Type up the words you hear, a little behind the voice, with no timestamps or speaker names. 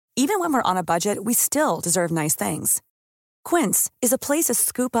Even when we're on a budget, we still deserve nice things. Quince is a place to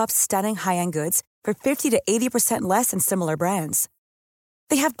scoop up stunning high-end goods for 50 to 80% less than similar brands.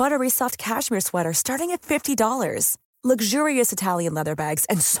 They have buttery soft cashmere sweaters starting at $50, luxurious Italian leather bags,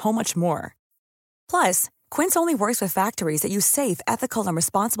 and so much more. Plus, Quince only works with factories that use safe, ethical, and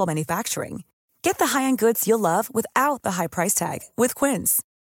responsible manufacturing. Get the high-end goods you'll love without the high price tag with Quince.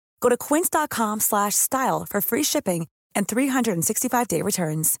 Go to quince.com/style for free shipping and 365-day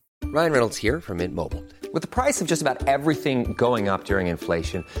returns. Ryan Reynolds here from Mint Mobile. With the price of just about everything going up during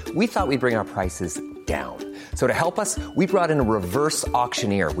inflation, we thought we'd bring our prices down. So to help us, we brought in a reverse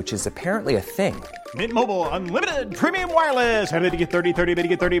auctioneer, which is apparently a thing. Mint Mobile Unlimited Premium Wireless. How to get 30, 30, how to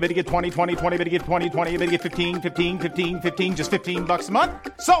get 30, how to get 20, 20, 20, how to get 20, 20, how to get 15, 15, 15, 15, just $15 a month?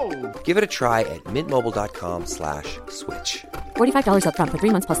 Sold! Give it a try at mintmobile.com/switch. $45 up front for 3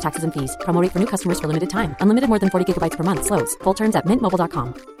 months plus taxes and fees. Promo rate for new customers for limited time. Unlimited more than 40 gigabytes per month. Slows full terms at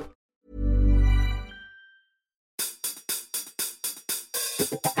mintmobile.com.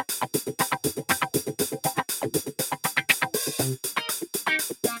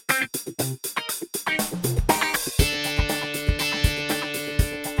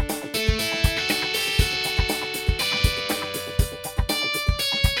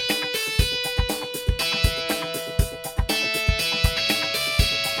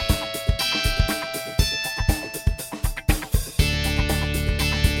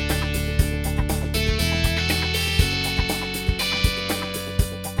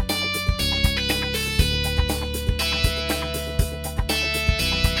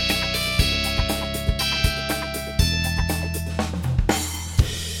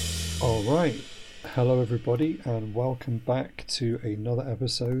 Hello everybody and welcome back to another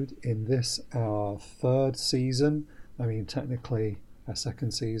episode in this, our third season. I mean technically our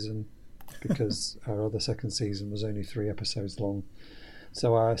second season because our other second season was only 3 episodes long.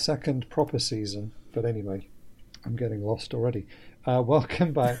 So our second proper season, but anyway, I'm getting lost already.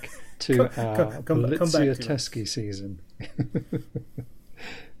 Welcome back to our Polizia Teschi season.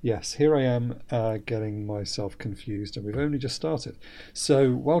 Yes, here I am getting myself confused, and we've only just started.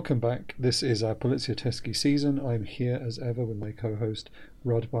 So, welcome back. This is our Polizia Teschi season. I'm here as ever with my co-host,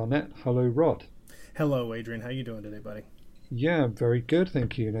 Rod Barnett. Hello, Rod. Hello, Adrian. How you doing today, buddy? Yeah, very good,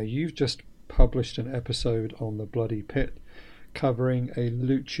 thank you. Now, you've just published an episode on The Bloody Pit, covering a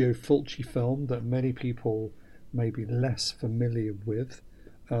Lucio Fulci film that many people may be less familiar with,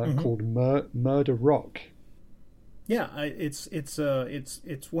 called Murder Rock. Yeah, it's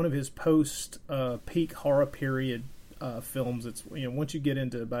one of his post peak horror period films. It's once you get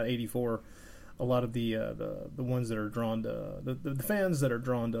into about 84, a lot of the ones that are drawn to the fans that are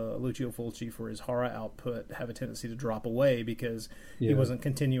drawn to Lucio Fulci for his horror output have a tendency to drop away because he wasn't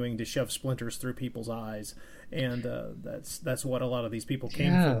continuing to shove splinters through people's eyes, and that's what a lot of these people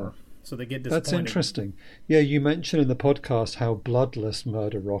came for. So they get disappointed. That's interesting. Yeah, you mentioned in the podcast how bloodless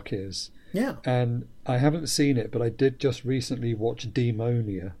Murder Rock is. Yeah. And I haven't seen it, but I did just recently watch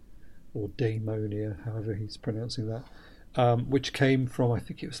Demonia, or Daemonia, however he's pronouncing that, which came from, I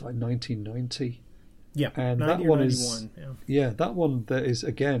think it was like 1990. Yeah, and 90 that one 91, is, that one that is,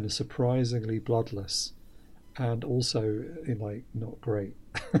 again, surprisingly bloodless, and also, not great.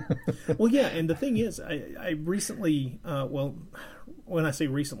 Well, yeah, and the thing is, I recently, when I say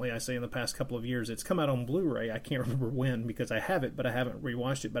recently, I say in the past couple of years, it's come out on Blu-ray. I can't remember when because I have it, but I haven't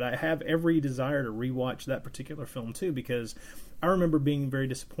rewatched it. But I have every desire to rewatch that particular film too, because I remember being very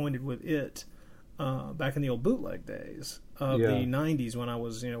disappointed with it back in the old bootleg days of the 90s when I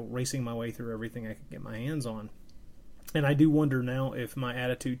was racing my way through everything I could get my hands on. And I do wonder now if my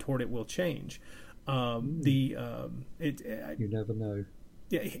attitude toward it will change. You never know.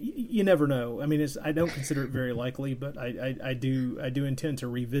 Yeah, you never know. I mean, I don't consider it very likely, but I do intend to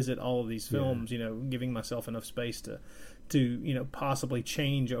revisit all of these films. Giving myself enough space to possibly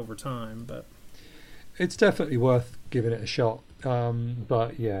change over time. But it's definitely worth giving it a shot.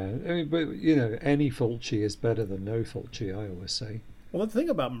 But yeah, any Fulci is better than no Fulci, I always say. Well, the thing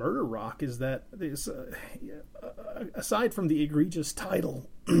about Murder Rock is that aside from the egregious title,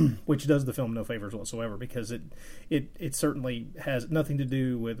 which does the film no favors whatsoever, because it certainly has nothing to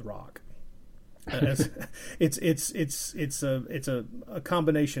do with rock. It's a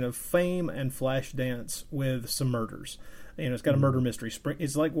combination of fame and Flashdance with some murders. It's got a murder mystery.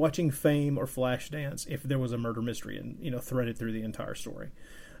 It's like watching Fame or Flashdance if there was a murder mystery and threaded through the entire story.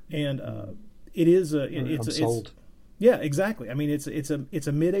 And it is I'm sold. Yeah, exactly. I mean, it's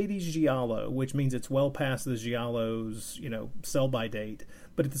a mid-'80s giallo, which means it's well past the giallo's sell-by date.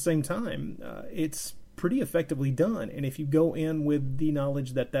 But at the same time, it's pretty effectively done. And if you go in with the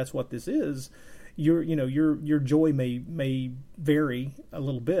knowledge that that's what this is, your joy may vary a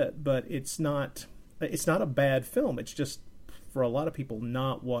little bit, but it's not a bad film. It's just, for a lot of people,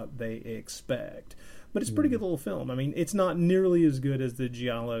 not what they expect. But it's a pretty good little film. I mean, it's not nearly as good as the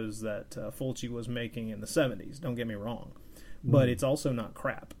giallos that Fulci was making in the 70s, don't get me wrong. But it's also not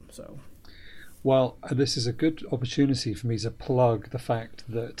crap. So, well, this is a good opportunity for me to plug the fact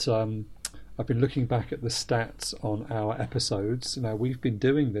that I've been looking back at the stats on our episodes. Now, we've been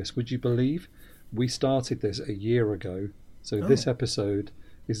doing this, would you believe? We started this a year ago. So this episode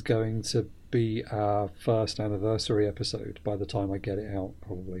is going to be our first anniversary episode by the time I get it out,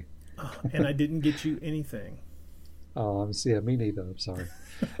 probably. And I didn't get you anything. Yeah, me neither. I'm sorry.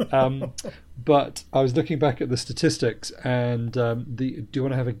 But I was looking back at the statistics, and do you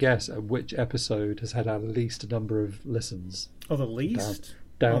want to have a guess at which episode has had our least number of listens? Oh, the least?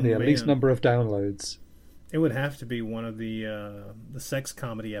 Least number of downloads. It would have to be one of the sex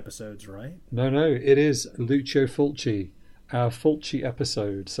comedy episodes, right? No, it is Lucio Fulci, our Fulci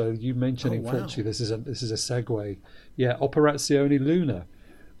episode. So you mentioning Fulci, this is a segue. Yeah, Operazione Luna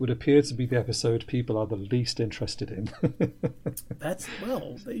would appear to be the episode people are the least interested in.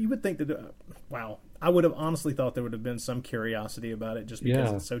 You would think that, I would have honestly thought there would have been some curiosity about it, just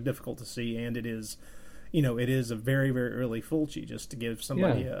because it's so difficult to see, and it is, it is a very, very early Fulci, just to give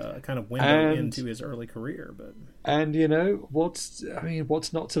somebody a kind of window into his early career. But what's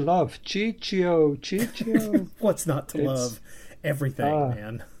not to love? Ciccio. What's not to love? Everything,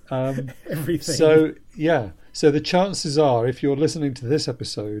 man. Everything. So the chances are, if you're listening to this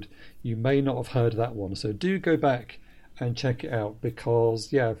episode, you may not have heard that one. So do go back and check it out, because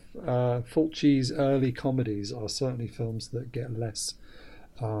Fulci's early comedies are certainly films that get less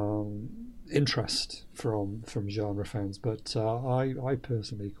interest from genre fans. But I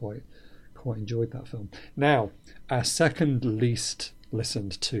personally quite enjoyed that film. Now, our second least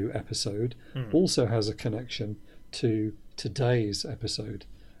listened to episode also has a connection to today's episode.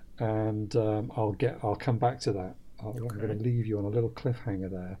 And I'll come back to that. I'm going to leave you on a little cliffhanger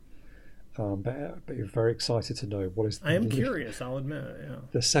there. But you're very excited to know what is. I am curious. I'll admit it. Yeah.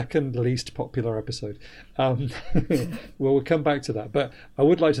 The second least popular episode. Well, we'll come back to that. But I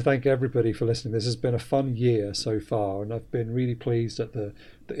would like to thank everybody for listening. This has been a fun year so far, and I've been really pleased at the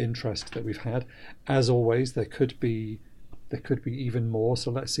interest that we've had. As always, there could be even more. So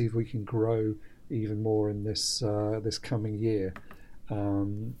let's see if we can grow even more in this coming year.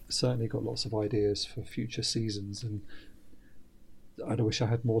 Certainly got lots of ideas for future seasons, and I wish I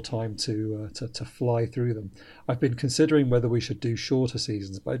had more time to fly through them. I've been considering whether we should do shorter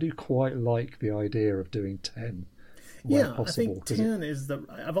seasons, but I do quite like the idea of doing 10 where possible. I think 10 is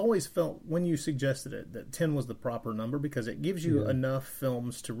I've always felt, when you suggested it, that 10 was the proper number, because it gives you enough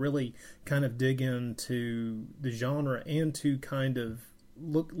films to really kind of dig into the genre and to kind of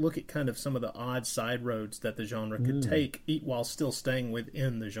look at kind of some of the odd side roads that the genre could take, while still staying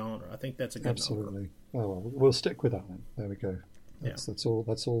within the genre. I think that's a good absolutely number. Well, we'll stick with that then. There we go. That's all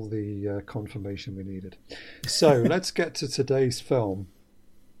the confirmation we needed. So let's get to today's film,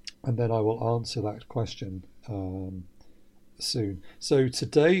 and then I will answer that question soon. So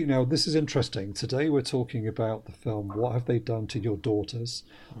today, now this is interesting. Today we're talking about the film What Have They Done to Your Daughters,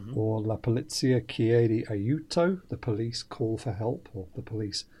 or La Polizia Chiede Aiuto, the police call for help, or the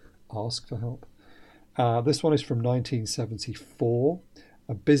police ask for help. This one is from 1974,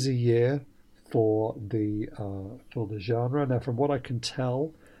 a busy year for the genre. Now, from what I can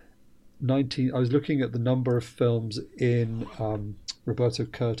tell, I was looking at the number of films in Roberto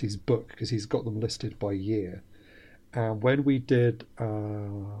Curti's book, because he's got them listed by year. And when we did,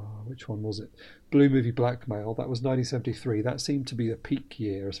 which one was it? Blue Movie Blackmail, that was 1973. That seemed to be the peak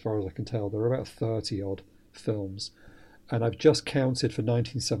year, as far as I can tell. There were about 30-odd films. And I've just counted for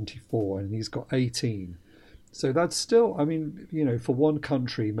 1974, and he's got 18. So that's still, for one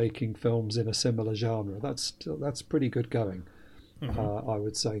country making films in a similar genre, that's pretty good going, I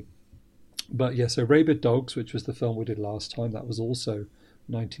would say. But yeah, so Rabid Dogs, which was the film we did last time, that was also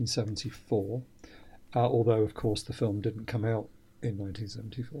 1974. Although, of course, the film didn't come out in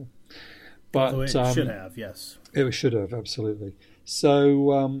 1974. But it should have, yes. It should have, absolutely.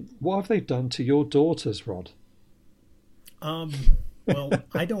 So what have they done to your daughters, Rod? Well,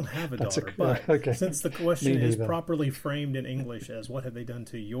 I don't have a daughter, but since the question is properly framed in English as what have they done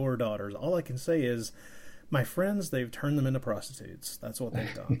to your daughters, all I can say is, my friends, they've turned them into prostitutes. That's what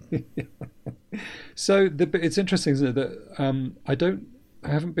they've done. So it's interesting, isn't it, that I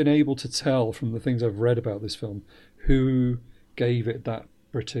haven't been able to tell from the things I've read about this film who gave it that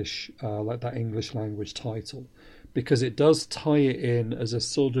British, that English language title, because it does tie it in as a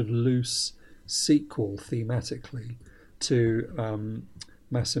sort of loose sequel thematically to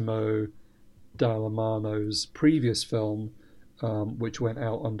Massimo Dallamano's previous film, which went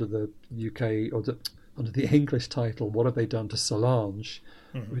out under the UK or under the English title, What Have They Done to Solange,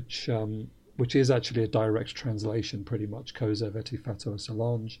 which is actually a direct translation, pretty much, Cosa avete fatto a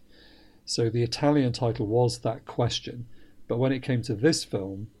Solange. So the Italian title was That Question, but when it came to this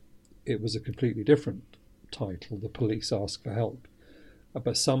film, it was a completely different title, The Police Ask for Help.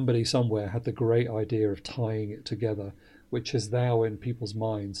 But somebody somewhere had the great idea of tying it together, which has now in people's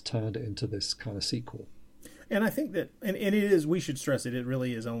minds turned it into this kind of sequel. And I think that, and it is, we should stress it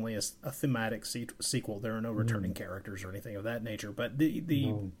really is only a thematic sequel. There are no returning characters or anything of that nature. But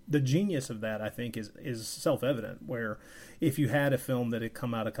the genius of that, I think, is self-evident, where if you had a film that had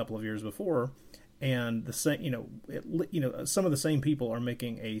come out a couple of years before, and the same, some of the same people are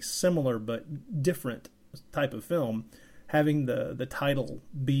making a similar but different type of film, having the title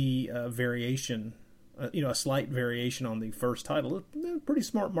be a variation, a slight variation on the first title, is a pretty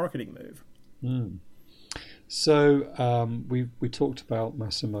smart marketing move. So we talked about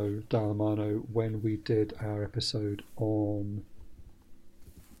Massimo Dallamano when we did our episode on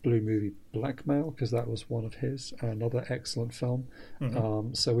Blue Movie Blackmail, because that was one of his, another excellent film.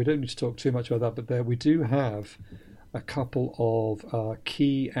 So we don't need to talk too much about that, but there we do have a couple of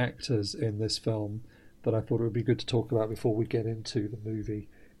key actors in this film that I thought it would be good to talk about before we get into the movie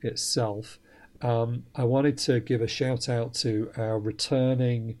itself. I wanted to give a shout out to our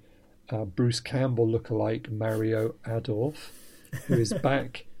returning Bruce Campbell lookalike Mario Adorf, who is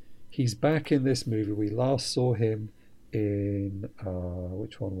back. He's back in this movie. We last saw him in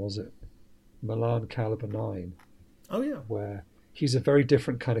which one was it? Milan Caliber 9. Oh yeah, where he's a very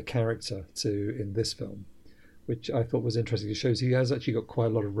different kind of character to in this film, which I thought was interesting. It shows he has actually got quite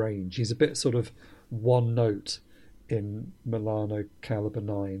a lot of range. He's a bit sort of one note in Milano Caliber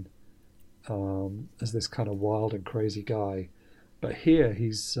 9 as this kind of wild and crazy guy. But here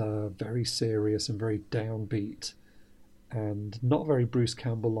he's very serious and very downbeat and not very Bruce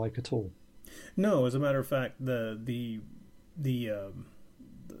Campbell-like at all. No, as a matter of fact, the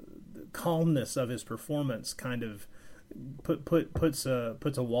calmness of his performance kind of puts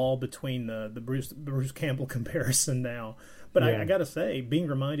a wall between the Bruce Campbell comparison now. But I got to say, being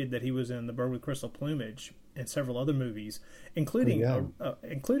reminded that he was in The Bird with Crystal Plumage and several other movies, including a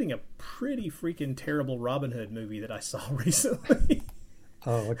pretty freaking terrible Robin Hood movie that I saw recently.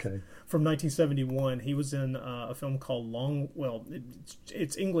 Oh, okay. From 1971, he was in a film called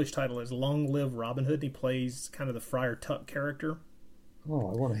its English title is Long Live Robin Hood. And he plays kind of the Friar Tuck character. Oh,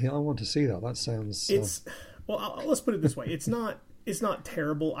 I want to see that. That sounds. Well, let's put it this way: it's not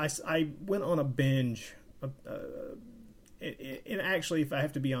terrible. I went on a binge. And actually, if I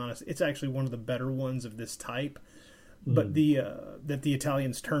have to be honest, it's actually one of the better ones of this type. But that the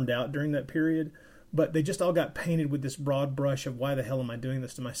Italians turned out during that period, but they just all got painted with this broad brush of why the hell am I doing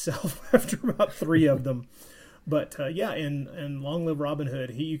this to myself after about 3 of them. But in Long Live Robin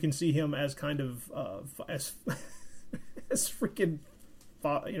Hood, you can see him as kind of as freaking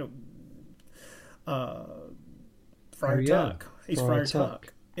Friar Tuck. He's Friar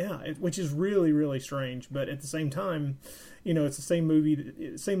Tuck. Yeah, which is really, really strange. But at the same time, it's the same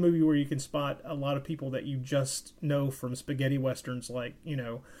movie where you can spot a lot of people that you just know from spaghetti westerns, like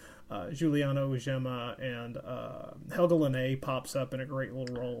Giuliano Gemma and Helga Linnea pops up in a great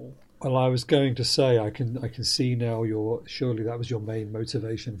little role. Well, I was going to say, I can see now surely that was your main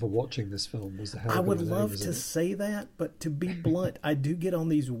motivation for watching this film, was the Helga I would Linnea, love to say that, but to be blunt, I do get on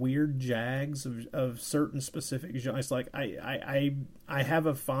these weird jags of certain specific genres. Like I have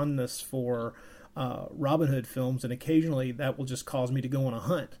a fondness for Robin Hood films, and occasionally that will just cause me to go on a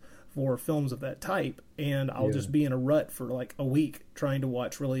hunt for films of that type, and I'll just be in a rut for like a week trying to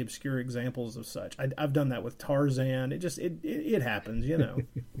watch really obscure examples of such. I've done that with Tarzan. It happens,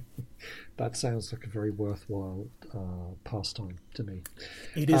 That sounds like a very worthwhile pastime to me.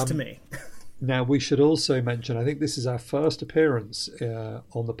 It is to me. Now, we should also mention, I think this is our first appearance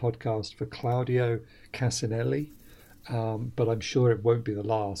on the podcast for Claudio Casinelli, but I'm sure it won't be the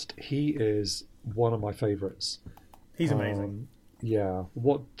last. He is one of my favorites. He's amazing. Yeah.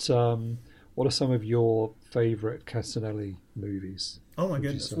 What are some of your favorite Casinelli movies? Oh my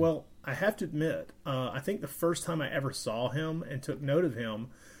goodness. Well, I have to admit, I think the first time I ever saw him and took note of him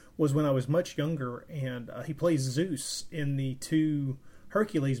was when I was much younger, and he plays Zeus in the 2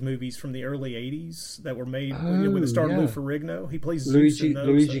 Hercules movies from the early 80s that were made with the star Lou Ferrigno. He plays Zeus in those.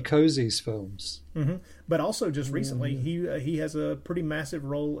 Luigi Cozzi's films. Mm-hmm. But also just recently, he has a pretty massive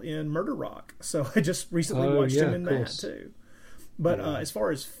role in Murder Rock. So I just recently watched him in that too. But as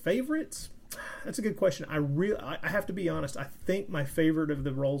far as favorites, that's a good question. I have to be honest. I think my favorite of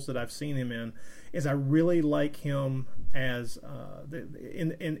the roles that I've seen him in is I really like him as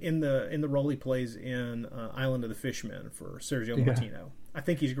in the role he plays in Island of the Fishmen for Sergio Martino. I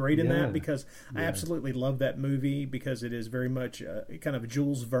think he's great in that because I absolutely love that movie because it is very much kind of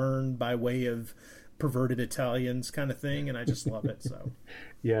Jules Verne by way of perverted Italians kind of thing, and I just love it. So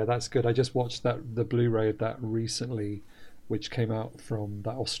yeah, that's good. I just watched the Blu-ray of that recently, which came out from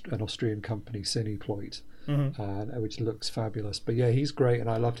an Austrian company, Cineploit, which looks fabulous. But yeah, he's great, and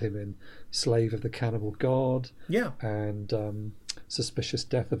I loved him in Slave of the Cannibal God. Yeah, and Suspicious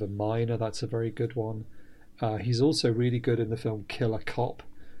Death of a Minor. That's a very good one. He's also really good in the film Killer Cop,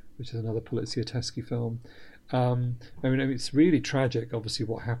 which is another Poliziotteschi film. I mean, it's really tragic, obviously,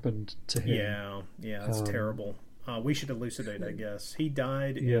 what happened to him. Yeah, it's terrible. We should elucidate, I guess. He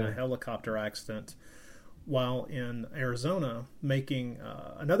died in a helicopter accident while in Arizona making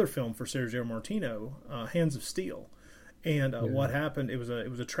another film for Sergio Martino, Hands of Steel. And what happened? It was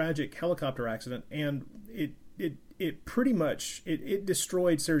a tragic helicopter accident, and it pretty much it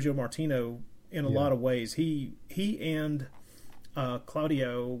destroyed Sergio Martino in a lot of ways. He and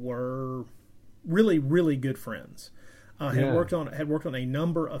Claudio were really, really good friends. Had worked on a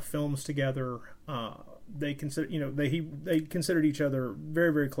number of films together. They considered each other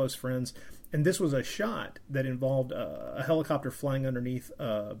very, very close friends. And this was a shot that involved a helicopter flying underneath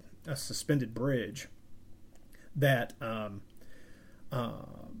a suspended bridge. That,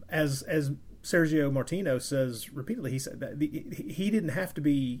 as Sergio Martino says repeatedly, he said that he didn't have to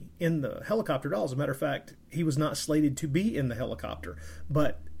be in the helicopter at all. As a matter of fact, he was not slated to be in the helicopter.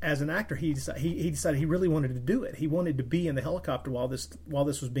 But as an actor, he decided he really wanted to do it. He wanted to be in the helicopter while this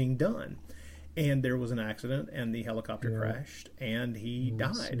was being done. And there was an accident, and the helicopter crashed, and he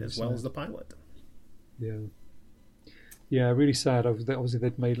died, as well as the pilot. Yeah, really sad. Obviously,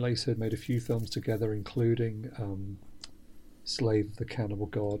 they'd made a few films together, including Slave of the Cannibal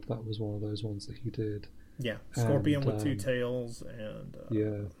God. That was one of those ones that he did. Yeah, Scorpion with Two Tails, and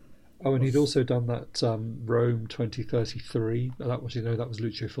Oh, and he'd also done that Rome 2033. That was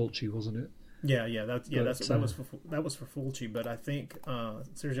Lucio Fulci, wasn't it? That was for Fulci, but I think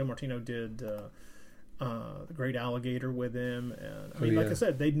Sergio Martino did The Great Alligator with him, and I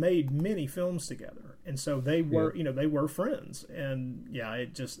said, they'd made many films together, and so they were friends, and I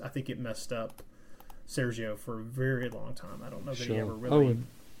think it messed up Sergio for a very long time. I don't know that he ever really.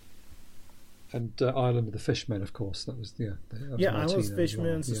 And Island of the Fishmen, of course, that was Island of the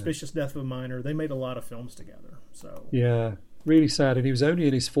Fishmen, Suspicious Death of a Minor. They made a lot of films together. So really sad, and he was only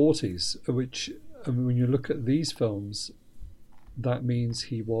in his 40s, which, I mean, when you look at these films, that means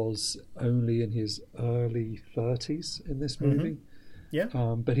he was only in his early 30s in this movie.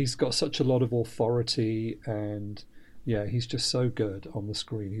 But he's got such a lot of authority, and he's just so good on the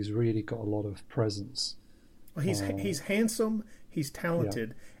screen. He's really got a lot of presence. Well, he's handsome, he's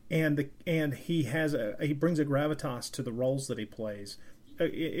talented, and he brings a gravitas to the roles that he plays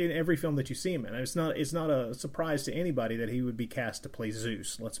in every film that you see him in. It's not a surprise to anybody that he would be cast to play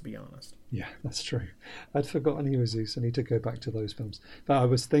Zeus. Let's be honest. Yeah, that's true. I'd forgotten he was Zeus. I need to go back to those films. But I've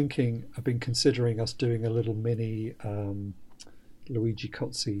been considering us doing a little mini Luigi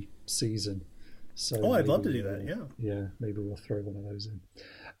Cozzi season. So I'd love to do that. Yeah, maybe we'll throw one of those in.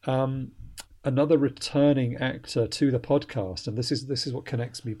 Another returning actor to the podcast, and this is what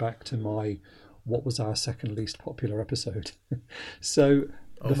connects me back to my what was our second least popular episode. So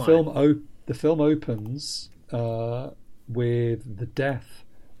the film opens with the death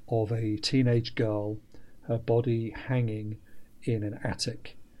of a teenage girl, her body hanging in an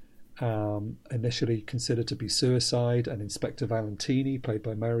attic. Initially considered to be suicide, and Inspector Valentini, played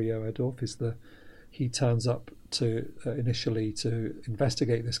by Mario Adorf, he turns up to initially to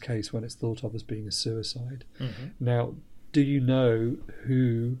investigate this case when it's thought of as being a suicide. Mm-hmm. Now, do you know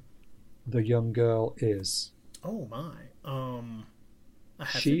who the young girl is? Oh my! I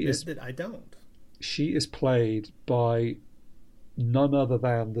don't. She is played by none other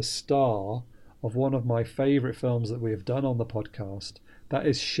than the star of one of my favourite films that we have done on the podcast. That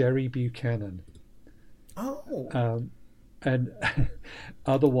is Sherry Buchanan. Oh. And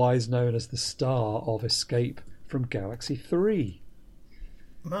otherwise known as the star of Escape from Galaxy 3.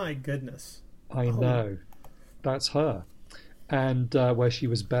 My goodness. I know. That's her. And where she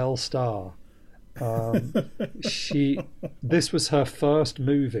was Belle Starr. This was her first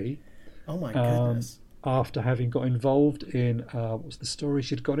movie. Oh my goodness. After having got involved in, what's the story?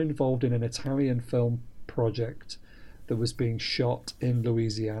 She'd got involved in an Italian film project that was being shot in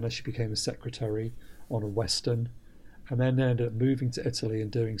Louisiana. She became a secretary on a Western, and then ended up moving to Italy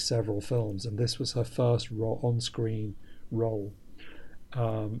and doing several films, and this was her first on-screen role.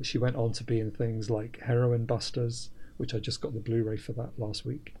 She went on to be in things like Heroin Busters, which I just got the Blu-ray for that last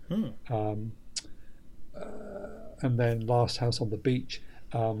week. and then Last House on the Beach.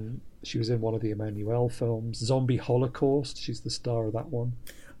 She was in one of the Emmanuelle films. Zombie Holocaust, she's the star of that one.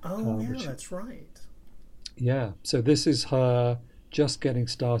 Oh, yeah, that's right. Yeah, so this is her just getting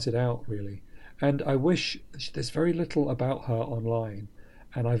started out, really. And I wish, there's very little about her online,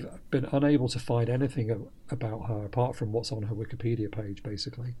 and I've been unable to find anything about her apart from what's on her Wikipedia page,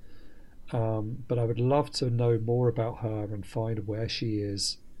 basically. But I would love to know more about her and find where she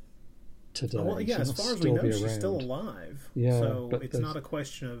is today. Well, yeah, as far as we know, she's still alive. Yeah, so it's not a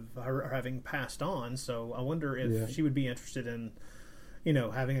question of her having passed on. So I wonder if she would be interested in,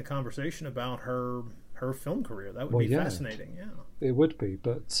 having a conversation about her film career. That would be fascinating. Yeah, it would be.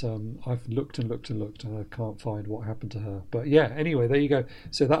 But I've looked and looked and looked, and I can't find what happened to her. But yeah, anyway, there you go.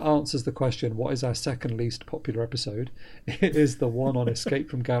 So that answers the question: what is our second least popular episode? It is the one on Escape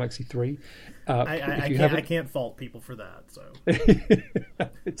from Galaxy 3. I can't fault people for that. So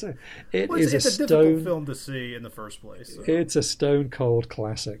it's a difficult film to see in the first place. So. It's a stone cold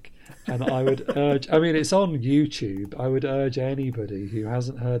classic, and I would urge. I mean, it's on YouTube. I would urge anybody who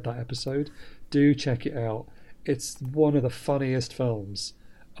hasn't heard that episode, do check it out. It's one of the funniest films.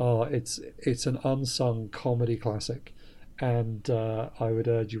 It's an unsung comedy classic, and I would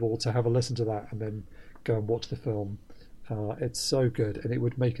urge you all to have a listen to that and then go and watch the film. It's so good, and it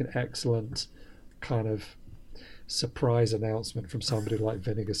would make an excellent kind of surprise announcement from somebody like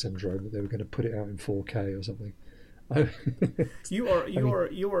Vinegar Syndrome that they were going to put it out in 4K or something. You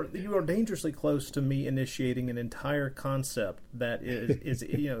are dangerously close to me initiating an entire concept that is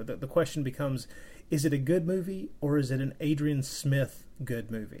the question becomes, is it a good movie or is it an Adrian Smith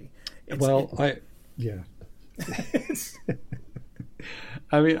good movie?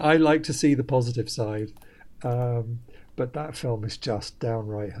 I mean, I like to see the positive side, but that film is just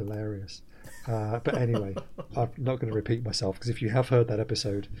downright hilarious. But anyway, I'm not going to repeat myself, because if you have heard that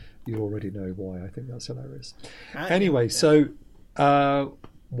episode, you already know why I think that's hilarious. So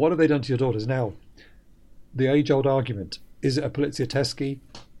what have they done to your daughters? Now, the age-old argument, is it a Poliziotteschi?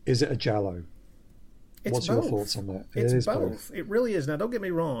 Is it a Giallo? What's your thoughts on that? It is both. It really is. Now, don't get me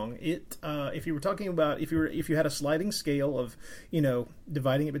wrong. If you were talking about if you had a sliding scale of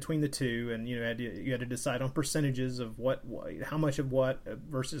dividing it between the two, and you had to decide on percentages of how much of what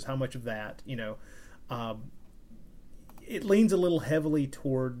versus how much of that, it leans a little heavily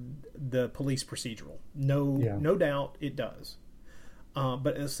toward the police procedural. No doubt it does.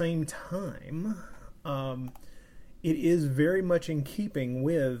 But at the same time, it is very much in keeping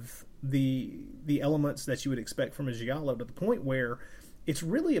with the elements that you would expect from a giallo, to the point where it's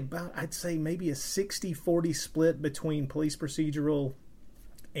really about, I'd say, maybe a 60-40 split between police procedural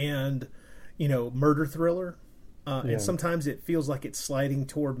and murder thriller, and sometimes it feels like it's sliding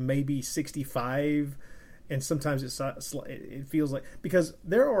toward maybe 65, and sometimes it feels like, because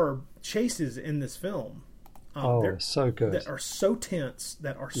there are chases in this film so good, that are so tense,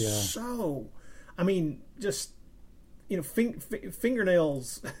 that are so, I mean, just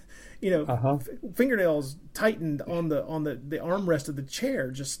fingernails fingernails tightened on the armrest of the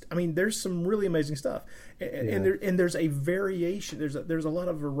chair. Just, I mean, there's some really amazing stuff, and there's a variation. There's a lot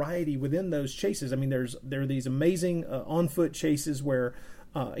of variety within those chases. I mean, there are these amazing on foot chases where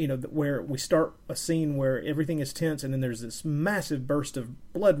where we start a scene where everything is tense, and then there's this massive burst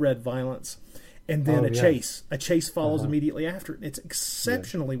of blood red violence, and then a chase follows immediately after it. It's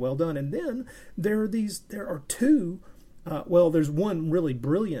exceptionally well done. And then there are two. There's one really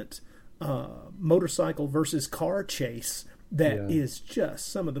brilliant motorcycle versus car chase that is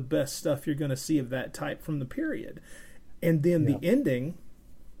just some of the best stuff you're going to see of that type from the period. And then the ending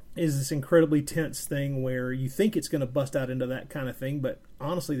is this incredibly tense thing where you think it's going to bust out into that kind of thing, but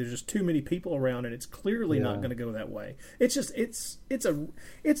honestly, there's just too many people around, and it's clearly not going to go that way. It's just it's an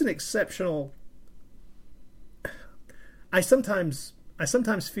exceptional. I sometimes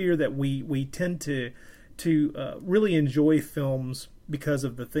fear that we tend to really enjoy films because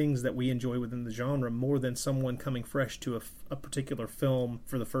of the things that we enjoy within the genre more than someone coming fresh to a particular film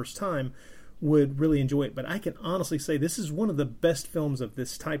for the first time would really enjoy it. But I can honestly say this is one of the best films of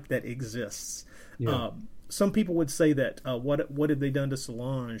this type that exists. Some people would say that What Have They Done to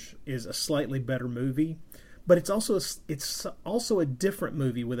Solange is a slightly better movie, but it's also a different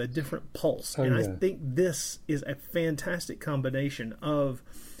movie with a different pulse. I think this is a fantastic combination of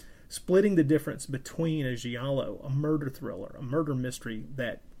splitting the difference between a giallo, a murder thriller, a murder mystery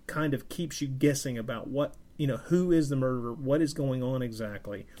that kind of keeps you guessing about who is the murderer, what is going on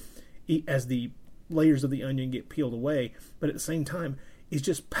exactly, as the layers of the onion get peeled away, but at the same time is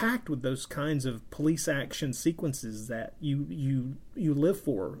just packed with those kinds of police action sequences that you live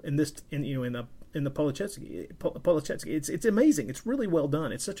for in the Poliziotteschi. It's amazing. It's really well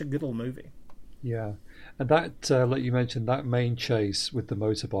done. It's such a good little movie. Yeah, and that, like you mentioned, that main chase with the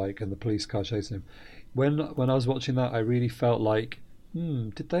motorbike and the police car chasing him. When I was watching that, I really felt like,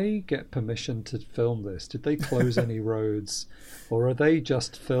 did they get permission to film this? Did they close any roads, or are they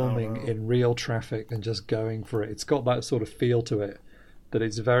just filming in real traffic and just going for it? It's got that sort of feel to it, that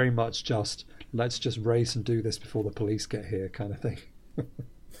it's very much just let's just race and do this before the police get here, kind of thing.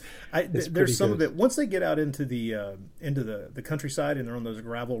 There's some of it once they get out into the countryside and they're on those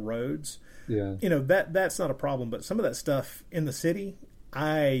gravel roads. Yeah, that's not a problem. But some of that stuff in the city,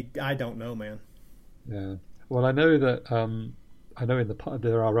 I don't know, man. Yeah. Well, I know that I know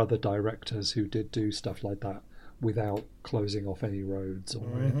there are other directors who did do stuff like that without closing off any roads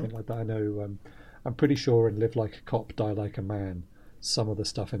or anything like that. I know. I'm pretty sure in Live Like a Cop, Die Like a Man, some of the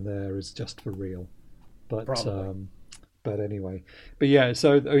stuff in there is just for real. But anyway, yeah.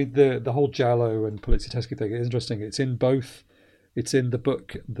 So I mean, the whole Giallo and Poliziotteschi thing is interesting. It's in both. It's in the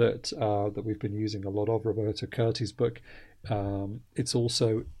book that we've been using a lot of, Roberto Curti's book. It's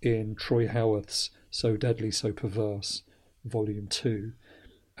also in Troy Howarth's So Deadly, So Perverse, Volume 2.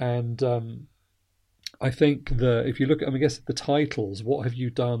 And I think if you look at, I guess the titles, what have you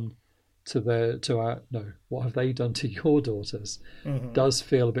done what have they done to your daughters? Does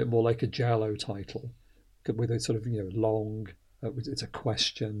feel a bit more like a Giallo title, with a sort of long. It's a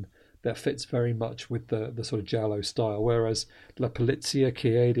question that fits very much with the sort of Giallo style, whereas La Polizia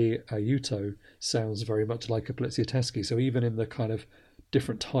Chiede Aiuto sounds very much like a Poliziotteschi. So even in the kind of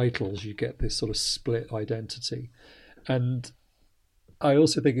different titles, you get this sort of split identity. And I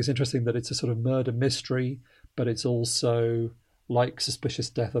also think it's interesting that it's a sort of murder mystery, but it's also like Suspicious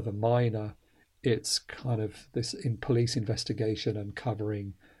Death of a Minor. It's kind of this in police investigation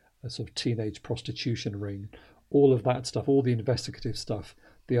uncovering a sort of teenage prostitution ring, all of that stuff, all the investigative stuff,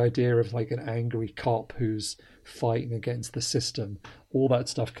 the idea of like an angry cop who's fighting against the system, all that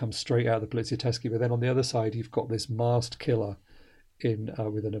stuff comes straight out of the Poliziotteschi. But then on the other side, you've got this masked killer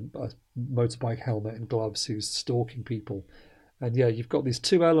with a motorbike helmet and gloves who's stalking people. And yeah, you've got these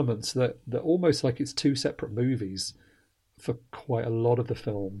two elements that almost like it's two separate movies for quite a lot of the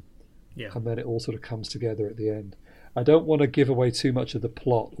film. Yeah. And then it all sort of comes together at the end. I don't want to give away too much of the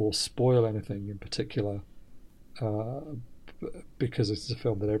plot or spoil anything in particular, because it's a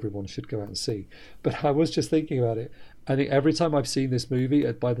film that everyone should go out and see. But I was just thinking about it. I think every time I've seen this movie,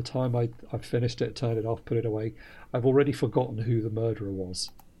 by the time I've finished it, turned it off, put it away, I've already forgotten who the murderer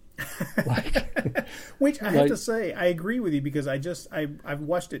was. Which I have to say, I agree with you, because I've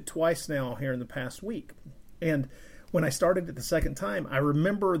watched it twice now here in the past week, and when I started it the second time, I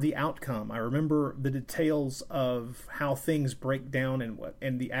remember the outcome. I remember the details of how things break down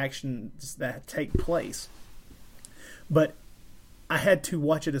and the actions that take place. But I had to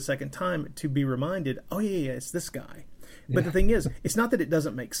watch it a second time to be reminded, oh yeah, it's this guy. But the thing is, it's not that it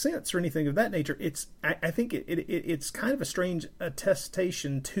doesn't make sense or anything of that nature. I think it's kind of a strange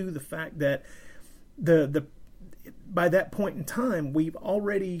attestation to the fact that the by that point in time, we've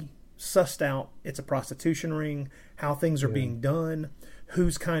already sussed out it's a prostitution ring, how things are being done,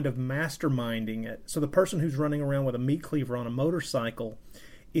 who's kind of masterminding it. So the person who's running around with a meat cleaver on a motorcycle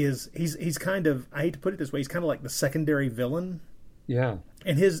he's kind of, I hate to put it this way, he's kind of like the secondary villain. Yeah.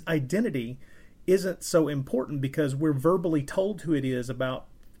 And his identity isn't so important because we're verbally told who it is about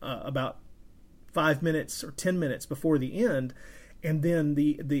 5 minutes or 10 minutes before the end, and then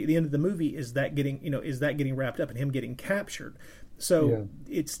the end of the movie is that getting wrapped up and him getting captured. So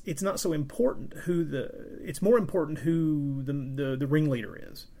it's not so important it's more important who the ringleader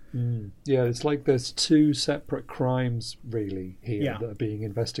is. Yeah, it's like there's two separate crimes really here that are being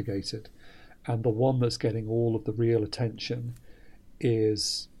investigated, and the one that's getting all of the real attention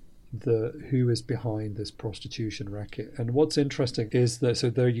is who is behind this prostitution racket. And what's interesting is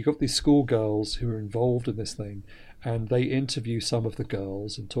that there you've got these schoolgirls who are involved in this thing, and they interview some of the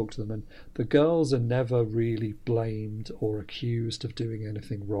girls and talk to them, and the girls are never really blamed or accused of doing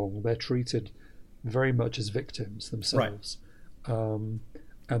anything wrong. They're treated very much as victims themselves. Right.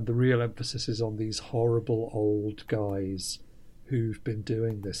 And the real emphasis is on these horrible old guys who've been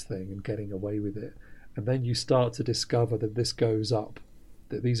doing this thing and getting away with it. And then you start to discover that this goes up,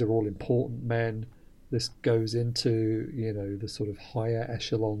 that these are all important men. This goes into, the sort of higher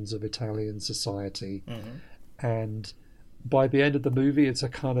echelons of Italian society. Mm-hmm. And by the end of the movie, it's a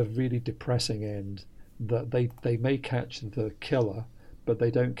kind of really depressing end, that they may catch the killer, but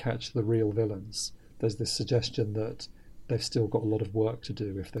they don't catch the real villains. There's this suggestion that they've still got a lot of work to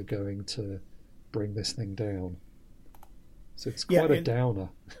do if they're going to bring this thing down. So it's quite a downer.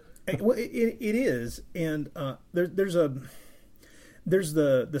 Well, it is, and there's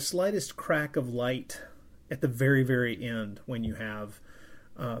the slightest crack of light at the very, very end when you have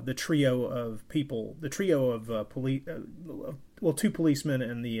the trio of people, the trio of police, two policemen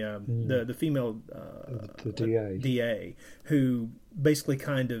and the female the DA, who basically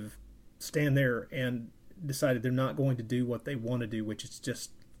kind of stand there and decided they're not going to do what they want to do, which is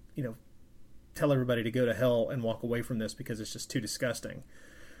just, tell everybody to go to hell and walk away from this because it's just too disgusting.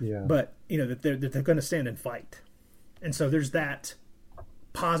 Yeah. But that they're going to stand and fight, and so there's that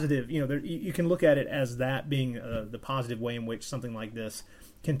positive. You can look at it as that being the positive way in which something like this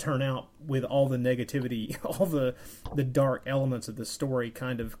can turn out, with all the negativity, all the dark elements of the story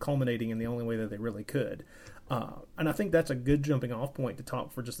kind of culminating in the only way that they really could. And I think that's a good jumping off point to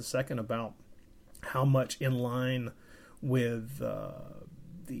talk for just a second about how much in line with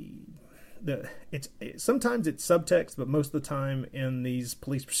sometimes it's subtext, but most of the time in these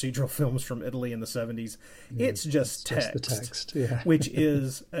police procedural films from Italy in the 70s, it's just text, the text, yeah. which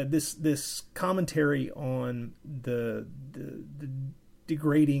is this commentary on the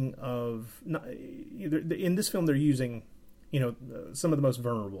degrading of. In this film, they're using some of the most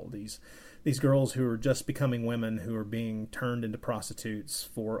vulnerable, these girls who are just becoming women, who are being turned into prostitutes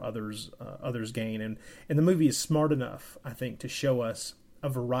for others' gain, and the movie is smart enough, I think, to show us a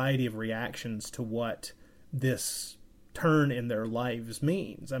variety of reactions to what this turn in their lives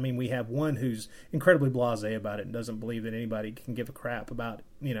means. I mean, we have one who's incredibly blasé about it and doesn't believe that anybody can give a crap about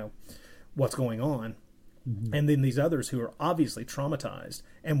what's going on. Mm-hmm. And then these others who are obviously traumatized,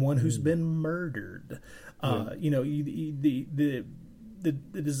 and one who's been murdered. The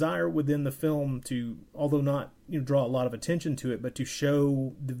desire within the film to, although not draw a lot of attention to it, but to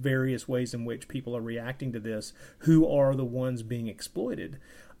show the various ways in which people are reacting to this, who are the ones being exploited,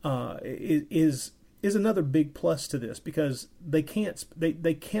 is another big plus to this, because they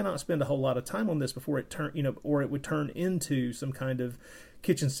cannot spend a whole lot of time on this before it or it would turn into some kind of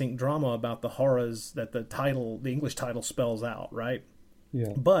kitchen sink drama about the horrors that the English title spells out, right?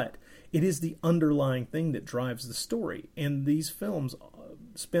 Yeah. But it is the underlying thing that drives the story, and these films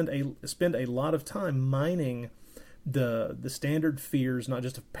spend a lot of time mining the standard fears, not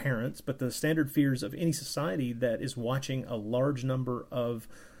just of parents, but the standard fears of any society that is watching a large number of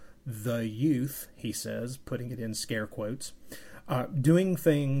the youth, he says, putting it in scare quotes, doing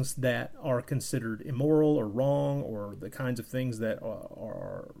things that are considered immoral or wrong, or the kinds of things that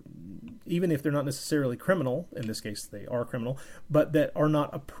are, even if they're not necessarily criminal, in this case they are criminal, but that are not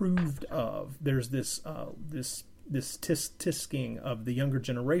approved of. There's this tisking of the younger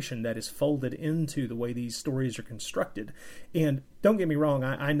generation that is folded into the way these stories are constructed. And don't get me wrong,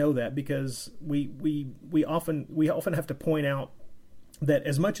 I know that, because we often have to point out that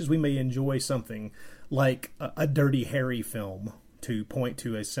as much as we may enjoy something like a Dirty Harry film, to point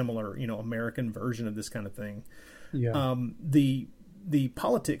to a similar, American version of this kind of thing, the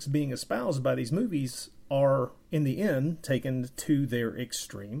politics being espoused by these movies are, in the end, taken to their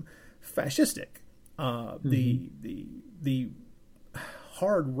extreme, fascistic. The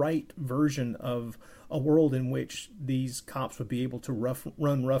hard right version of a world in which these cops would be able to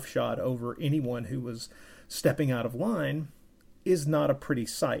run roughshod over anyone who was stepping out of line is not a pretty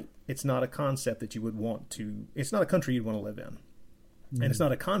sight. It's not a concept that you would want to. It's not a country you'd want to live in, and it's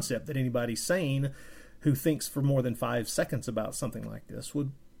not a concept that anybody sane who thinks for more than 5 seconds about something like this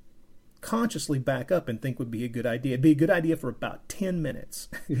would consciously back up and think would be a good idea. It'd be a good idea for about 10 minutes.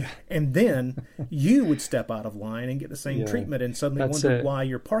 Yeah. And then you would step out of line and get the same treatment, and suddenly wonder why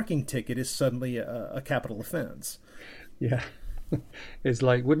your parking ticket is suddenly a capital offense. Yeah. It's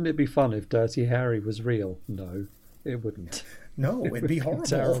like, wouldn't it be fun if Dirty Harry was real? No, it wouldn't. No, it'd be horrible.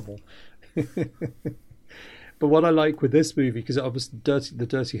 Terrible. But what I like with this movie, because obviously the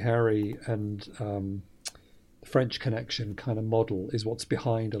Dirty Harry and French Connection kind of model is what's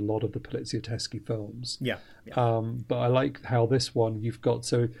behind a lot of the Polizioteschi films. Yeah. But I like how this one, you've got,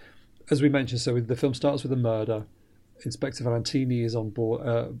 so as we mentioned, so the film starts with a murder. Inspector Valentini is on board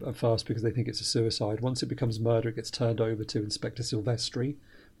at first because they think it's a suicide. Once it becomes murder, it gets turned over to Inspector Silvestri,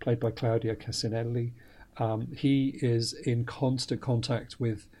 played by Claudio Cassinelli. He is in constant contact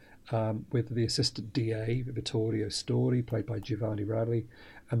with the assistant DA, Vittorio Stori, played by Giovanni Ralli.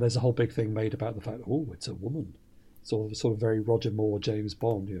 And there's a whole big thing made about the fact, it's a woman. Sort of very Roger Moore, James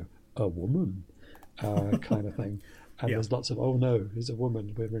Bond, a woman kind of thing. And there's lots of, oh no, he's a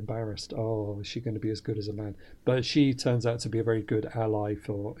woman, we're embarrassed. Oh, is she going to be as good as a man? But she turns out to be a very good ally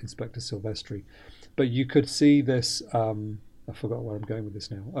for Inspector Silvestri. But you could see this, I forgot where I'm going with this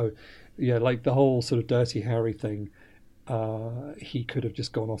now. Oh, yeah, like the whole sort of Dirty Harry thing, he could have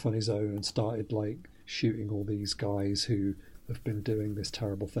just gone off on his own and started like shooting all these guys who have been doing this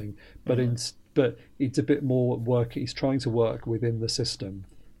terrible thing. But but it's a bit more work. He's trying to work within the system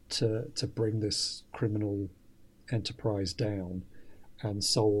to bring this criminal enterprise down, and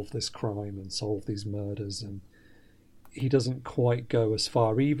solve this crime and solve these murders. And he doesn't quite go as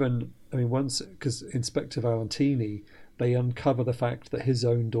far. Even, I mean, once, because Inspector Valentini, they uncover the fact that his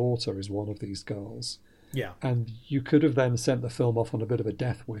own daughter is one of these girls. Yeah. And you could have then sent the film off on a bit of a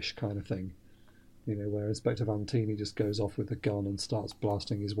death wish kind of thing, you know, where Inspector Valentini just goes off with a gun and starts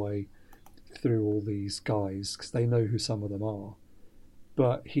blasting his way through all these guys, because they know who some of them are.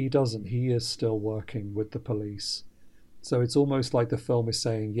 But he doesn't. He is still working with the police. So it's almost like the film is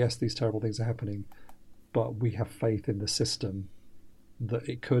saying, yes, these terrible things are happening, but we have faith in the system that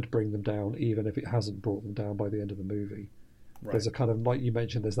it could bring them down, even if it hasn't brought them down by the end of the movie. Right. There's a kind of, like you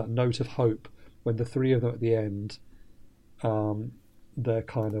mentioned, there's that note of hope when the three of them at the end, they're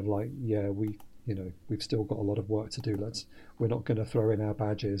kind of like, yeah, we've still got a lot of work to do. We're not going to throw in our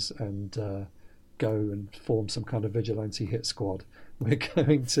badges and go and form some kind of vigilante hit squad. We're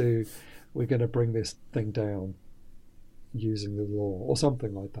going to bring this thing down using the law or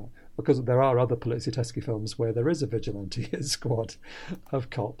something like that. Because there are other Poliziotteschi films where there is a vigilante hit squad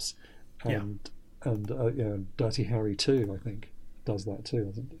of cops, and Dirty Harry 2, I think, does that too,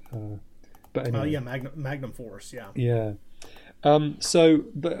 doesn't it? But anyway. Magnum Force, yeah. Yeah. So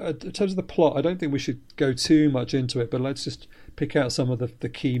in terms of the plot, I don't think we should go too much into it, but let's just pick out some of the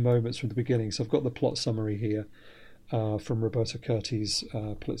key moments from the beginning. So I've got the plot summary here from Roberto Curti's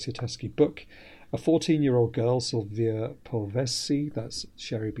Poliziotteschi book. A 14-year-old girl, Sylvia Polvesi, that's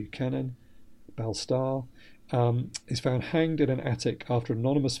Sherry Buchanan, Belle Starr, is found hanged in an attic after an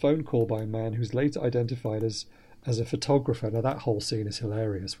anonymous phone call by a man who's later identified as a photographer. Now that whole scene is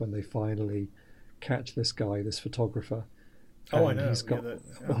hilarious when they finally catch this guy, this photographer. Oh, I know.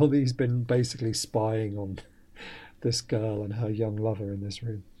 He's been basically spying on this girl and her young lover in this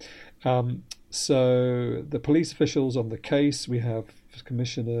room. So the police officials on the case, we have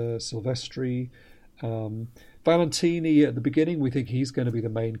Commissioner Silvestri. Valentini, at the beginning, we think he's going to be the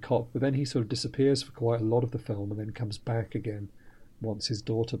main cop, but then he sort of disappears for quite a lot of the film and then comes back again once his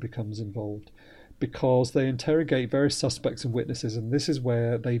daughter becomes involved, because they interrogate various suspects and witnesses, and this is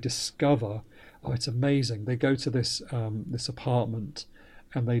where they discover, oh, it's amazing. They go to this this apartment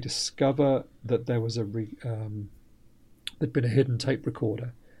and they discover that there was there'd been a hidden tape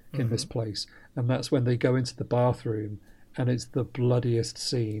recorder in this place, and that's when they go into the bathroom, and it's the bloodiest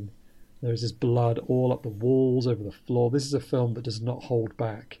scene. There's this blood all up the walls, over the floor. This is a film that does not hold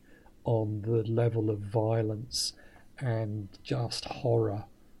back on the level of violence and just horror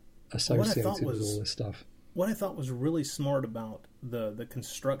associated with all this stuff. What I thought was really smart about the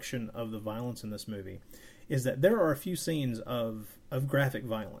construction of the violence in this movie is that there are a few scenes of graphic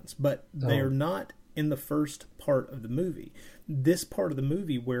violence, but they are not in the first part of the movie. This part of the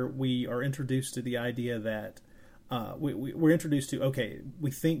movie where we are introduced to the idea that we're introduced to, okay, we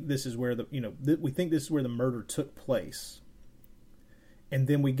think this is where the murder took place, and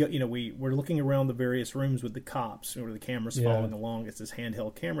then we go, we're looking around the various rooms with the cops, where the camera's following along. It's this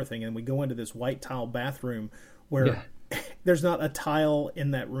handheld camera thing, and we go into this white tile bathroom where there's not a tile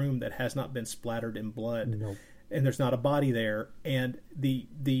in that room that has not been splattered in blood. Nope. And there's not a body there, and the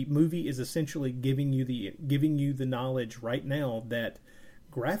movie is essentially giving you the knowledge right now that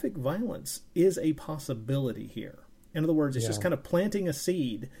graphic violence is a possibility here. In other words, it's just kind of planting a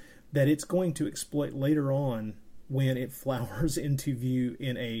seed that it's going to exploit later on when it flowers into view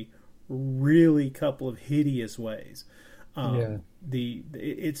in a really couple of hideous ways.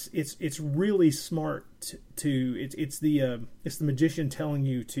 It's really smart it's the magician telling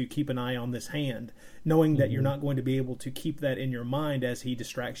you to keep an eye on this hand, knowing that you're not going to be able to keep that in your mind as he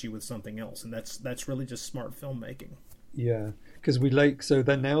distracts you with something else, and that's really just smart filmmaking. Yeah, because so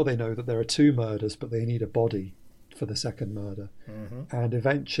then now they know that there are two murders, but they need a body for the second murder, and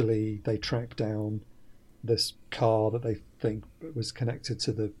eventually they track down this car that they think was connected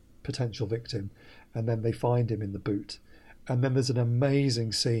to the potential victim, and then they find him in the boot. And then there's an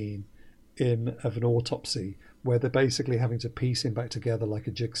amazing scene of an autopsy where they're basically having to piece him back together like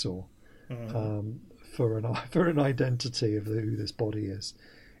a jigsaw for an identity of who this body is.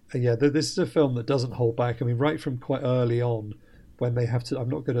 And this is a film that doesn't hold back. I mean, right from quite early on, when they have to, I'm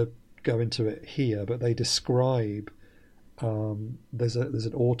not going to go into it here, but they describe there's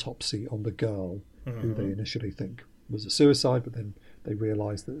an autopsy on the girl who they initially think was a suicide, but then they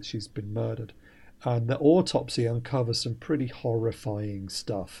realise that she's been murdered. And the autopsy uncovers some pretty horrifying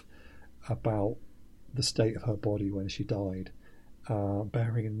stuff about the state of her body when she died,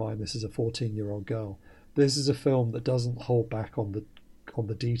 bearing in mind this is a 14-year-old girl. This is a film that doesn't hold back on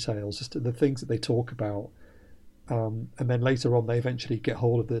the details, just the things that they talk about. And then later on, they eventually get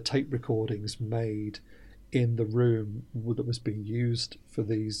hold of the tape recordings made in the room that was being used for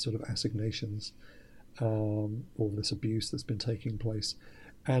these sort of assignations. all this abuse that's been taking place.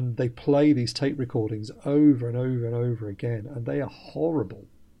 And they play these tape recordings over and over and over again, and they are horrible.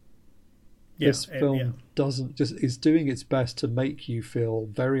 This film is doing its best to make you feel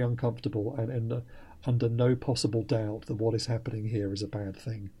very uncomfortable and under no possible doubt that what is happening here is a bad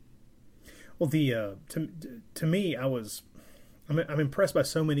thing. Well, to me, I'm impressed by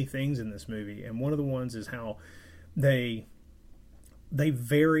so many things in this movie, and one of the ones is how they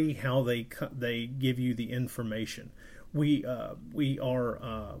vary how they give you the information. We're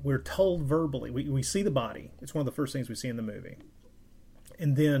told verbally. We see the body. It's one of the first things we see in the movie,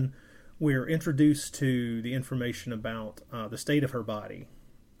 and then we're introduced to the information about the state of her body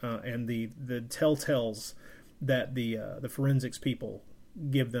and the telltales that the forensics people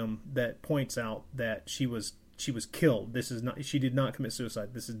give them that points out that she was killed. She did not commit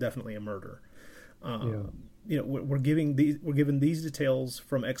suicide. This is definitely a murder. We're given these details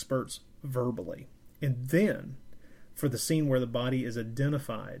from experts verbally, and then for the scene where the body is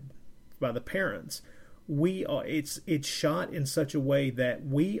identified by the parents, it's shot in such a way that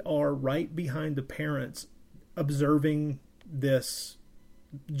we are right behind the parents, observing this,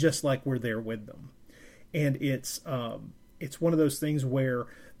 just like we're there with them, and it's one of those things where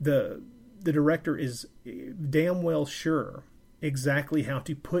the director is damn well sure exactly how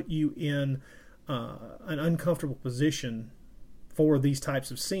to put you in an uncomfortable position for these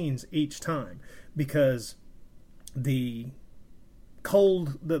types of scenes each time, because the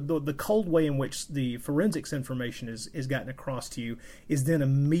cold way in which the forensics information is gotten across to you is then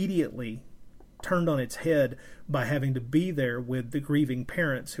immediately turned on its head by having to be there with the grieving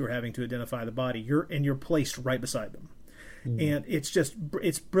parents who are having to identify the body. You're placed right beside them. And it's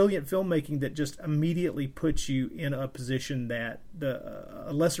brilliant filmmaking that just immediately puts you in a position that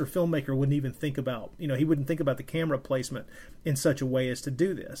a lesser filmmaker wouldn't even think about. He wouldn't think about the camera placement in such a way as to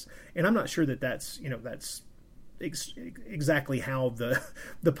do this. And I'm not sure that's exactly how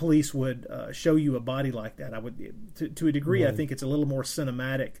the police would show you a body like that. I would, to a degree, I think it's a little more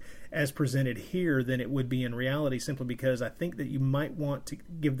cinematic as presented here than it would be in reality, simply because I think that you might want to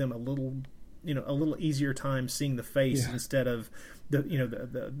give them a little easier time seeing the face instead of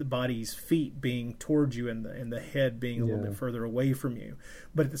the body's feet being towards you and the head being a little bit further away from you.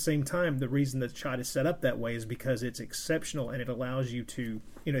 But at the same time, the reason the shot is set up that way is because it's exceptional, and it allows you to,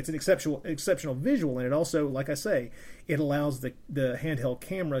 it's an exceptional visual, and it also, like I say, it allows the handheld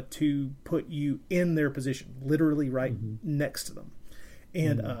camera to put you in their position, literally right next to them.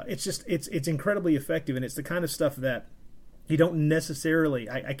 And it's incredibly effective, and it's the kind of stuff that you don't necessarily.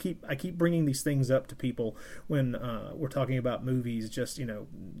 I keep bringing these things up to people when we're talking about movies. Just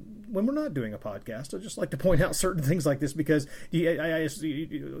when we're not doing a podcast, I just like to point out certain things like this, because do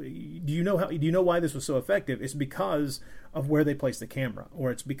you know why this was so effective? It's because of where they placed the camera, or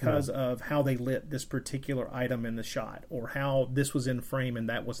it's because of how they lit this particular item in the shot, or how this was in frame and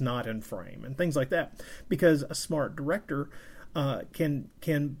that was not in frame, and things like that. Because a smart director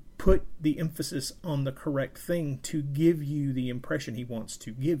can put the emphasis on the correct thing to give you the impression he wants to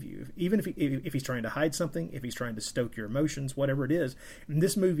give you, even if he's trying to hide something, if he's trying to stoke your emotions, whatever it is. And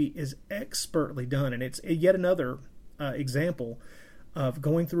this movie is expertly done, and it's yet another example of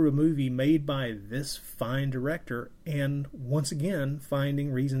going through a movie made by this fine director and once again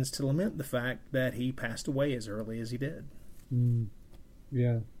finding reasons to lament the fact that he passed away as early as he did.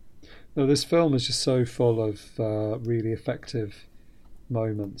 Yeah. No, this film is just so full of really effective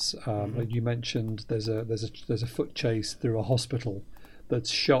moments. Like you mentioned, there's a foot chase through a hospital that's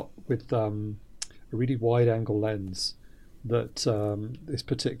shot with a really wide angle lens that is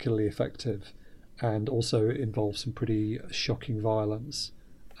particularly effective, and also involves some pretty shocking violence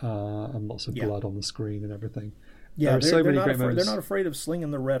and lots of blood on the screen and everything. Yeah, there are so many great moments. They're not afraid of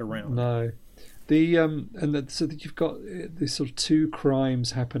slinging the red around. No. So that you've got these sort of two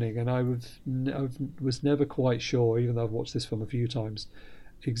crimes happening, and I was never quite sure, even though I've watched this film a few times,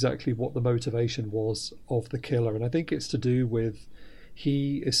 exactly what the motivation was of the killer. And I think it's to do with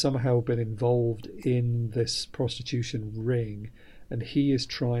he has somehow been involved in this prostitution ring, and he is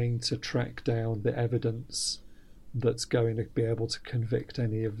trying to track down the evidence that's going to be able to convict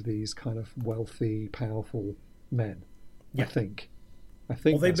any of these kind of wealthy, powerful men. I think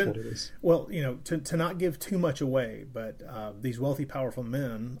that's what it is. Well, to not give too much away, but these wealthy, powerful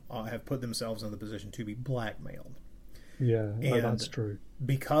men have put themselves in the position to be blackmailed. Yeah, that's true.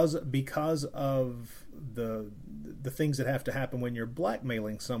 Because of the things that have to happen when you're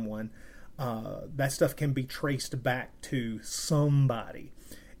blackmailing someone, that stuff can be traced back to somebody.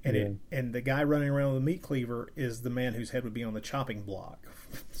 And and the guy running around with a meat cleaver is the man whose head would be on the chopping block.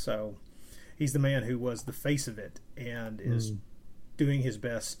 So he's the man who was the face of it and is doing his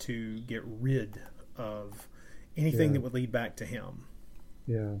best to get rid of anything that would lead back to him.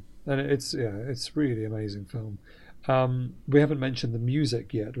 Yeah, and it's really amazing film. We haven't mentioned the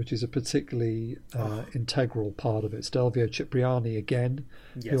music yet, which is a particularly integral part of it. Stelvio Cipriani again,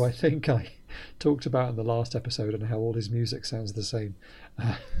 who I think I talked about in the last episode, and how all his music sounds the same,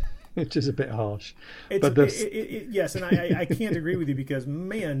 which is a bit harsh. Yes, and I can't agree with you, because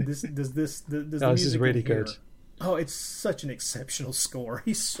man, this is really good. Oh, it's such an exceptional score.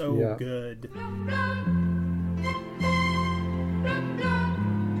 He's so good.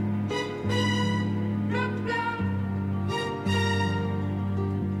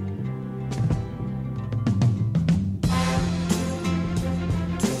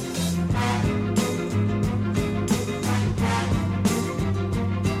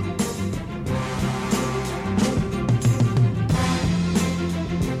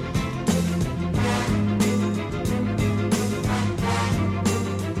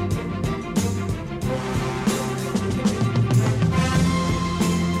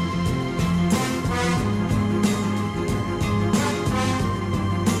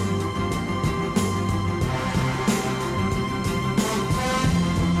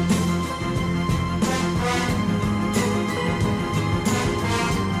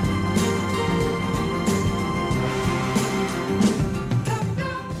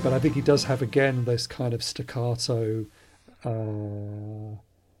 But I think he does have, again, this kind of staccato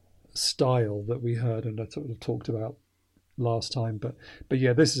style that we heard and I sort of talked about last time. But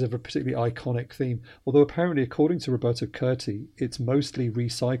yeah, this is a particularly iconic theme. Although apparently, according to Roberto Curti, it's mostly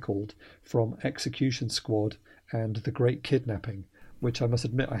recycled from Execution Squad and The Great Kidnapping, which I must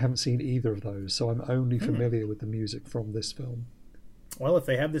admit I haven't seen either of those. So I'm only familiar with the music from this film. Well, if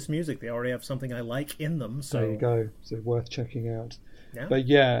they have this music, they already have something I like in them. So there you go. So worth checking out. Yeah. But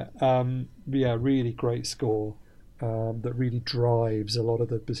really great score that really drives a lot of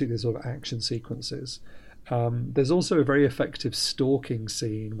the particular sort of action sequences. There's also a very effective stalking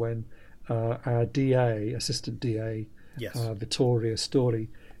scene when our DA, assistant DA, Vittoria Stori,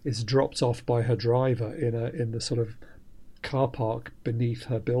 is dropped off by her driver in the sort of car park beneath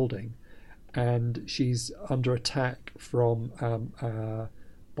her building, and she's under attack from a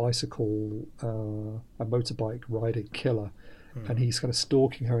motorbike riding killer. And he's kind of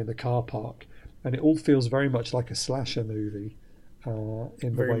stalking her in the car park, and it all feels very much like a slasher movie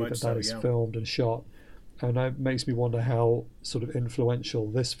in the way that is filmed and shot, and that makes me wonder how sort of influential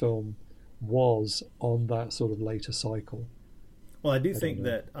this film was on that sort of later cycle. Well, I do think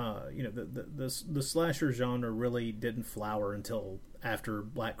that the slasher genre really didn't flower until after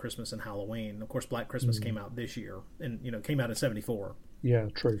Black Christmas and Halloween. Of course, Black Christmas came out this year, and came out in '74. Yeah,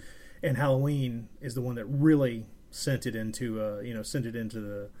 true. And Halloween is the one that really sent it into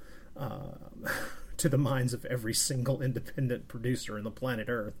the to the minds of every single independent producer in the planet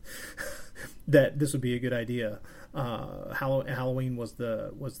Earth that this would be a good idea. Halloween was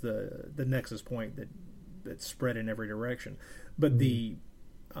the nexus point that spread in every direction. But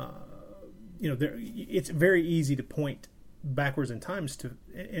it's very easy to point backwards in times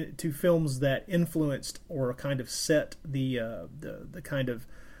to films that influenced or kind of set the kind of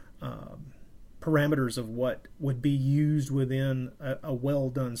parameters of what would be used within a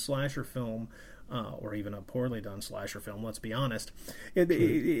well-done slasher film, or even a poorly done slasher film. Let's be honest.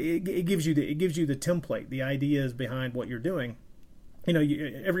 It gives you the template, the ideas behind what you're doing.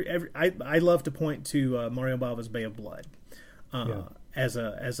 I love to point to Mario Bava's Bay of Blood as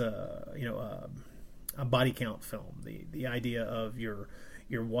a body count film. The idea of you're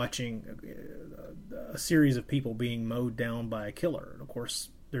watching a series of people being mowed down by a killer, and of course,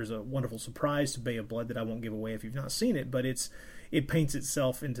 there's a wonderful surprise to Bay of Blood that I won't give away if you've not seen it, but it paints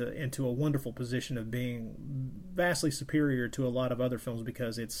itself into a wonderful position of being vastly superior to a lot of other films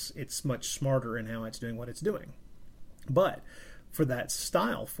because it's much smarter in how it's doing what it's doing. But for that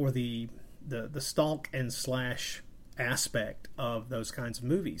style, for the stalk and slash aspect of those kinds of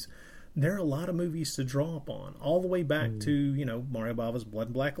movies, there are a lot of movies to draw upon, all the way back to Mario Bava's Blood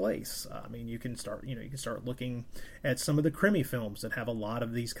and Black Lace. I mean, you can start looking at some of the Krimi films that have a lot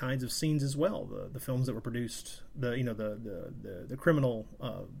of these kinds of scenes as well. The films that were produced, the criminal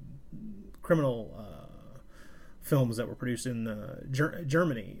films that were produced in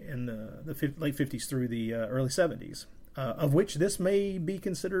Germany in the late 50s through the early 70s, of which this may be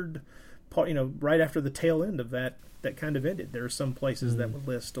considered right after the tail end of that kind of ended. There are some places that would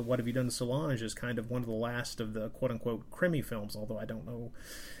list What Have You Done to Solange as kind of one of the last of the quote-unquote Krimi films, although I don't know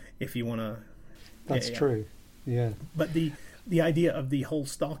if you want to... That's true, yeah. But the idea of the whole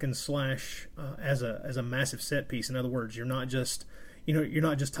stalk and slash as a massive set piece, in other words, you're not just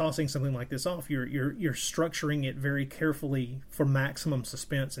tossing something like this off, you're structuring it very carefully for maximum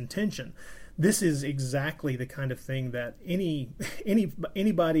suspense and tension. this is exactly the kind of thing that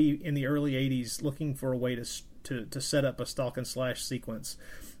anybody in the early '80s looking for a way to set up a stalk and slash sequence,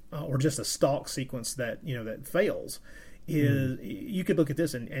 or just a stalk sequence that that fails, is you could look at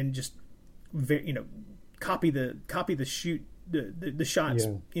this and just copy the shoot. The shots,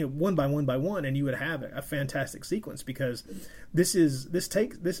 one by one, and you would have a fantastic sequence, because this is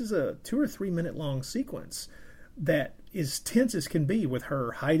a 2 or 3 minute long sequence that is tense as can be, with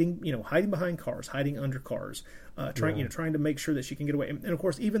her hiding behind cars, hiding under cars, trying to make sure that she can get away, and of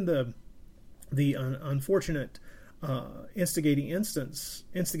course even the unfortunate instigating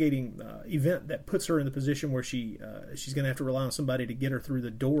event that puts her in the position where she's going to have to rely on somebody to get her through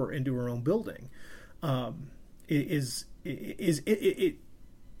the door into her own building. It's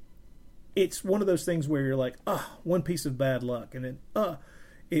one of those things where you're like, one piece of bad luck, and then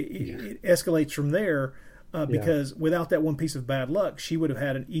it escalates from there, because without that one piece of bad luck, she would have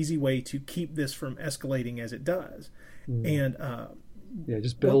had an easy way to keep this from escalating as it does. And it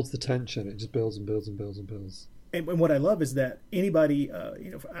just builds the tension. It just builds and builds and builds and builds. And what I love is that anybody,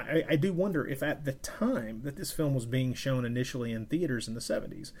 I do wonder if at the time that this film was being shown initially in theaters in the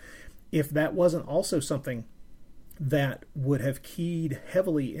 70s, if that wasn't also something that would have keyed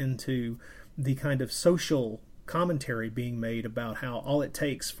heavily into the kind of social commentary being made about how all it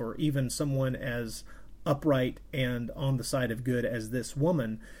takes for even someone as upright and on the side of good as this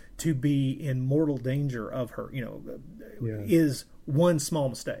woman to be in mortal danger of her, is one small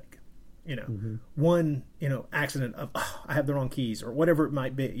mistake, one, accident of, I have the wrong keys, or whatever it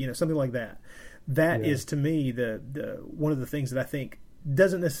might be, something like that. That is, to me, the one of the things that I think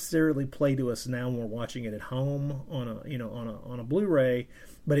doesn't necessarily play to us now when we're watching it at home on a Blu-ray,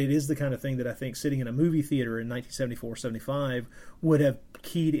 but it is the kind of thing that I think sitting in a movie theater in 1974-75 would have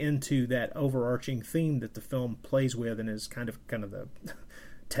keyed into that overarching theme that the film plays with, and is kind of the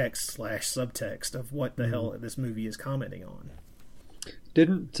text/subtext of what the hell this movie is commenting on.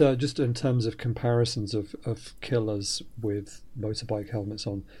 Didn't just in terms of comparisons of killers with motorbike helmets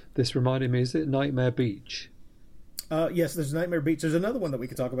on, this reminded me, is it Nightmare Beach? Yes, there's Nightmare Beach. There's another one that we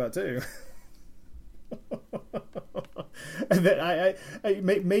could talk about too. That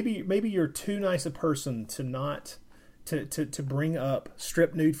maybe you're too nice a person to not to bring up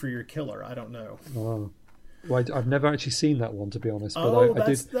Strip Nude for Your Killer. I don't know. Oh. Well, I've never actually seen that one, to be honest.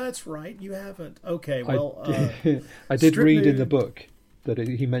 But that's right. You haven't. Okay, well, I did read in the book that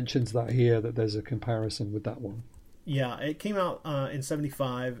he mentions that here, that there's a comparison with that one. Yeah, it came out in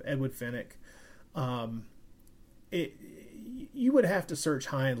 '75. Edward Fenwick. You would have to search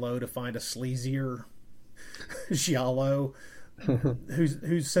high and low to find a sleazier giallo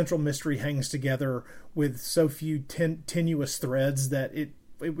whose central mystery hangs together with so few tenuous threads that it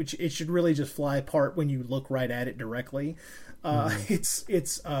should really just fly apart when you look right at it directly.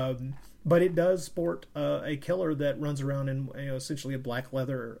 But it does sport a killer that runs around in essentially a black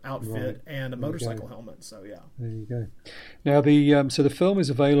leather outfit and a motorcycle helmet. So yeah, there you go. Now so the film is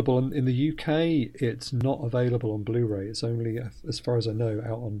available in the UK. It's not available on Blu-ray. It's only, as far as I know,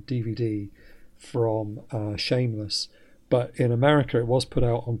 out on DVD from Shameless. But in America, it was put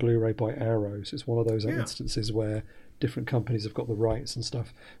out on Blu-ray by Arrow. So it's one of those instances where different companies have got the rights and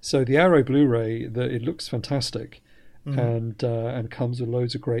stuff. So the Arrow Blu-ray, it looks fantastic. And comes with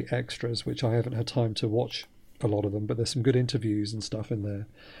loads of great extras, which I haven't had time to watch a lot of them, but there's some good interviews and stuff in there.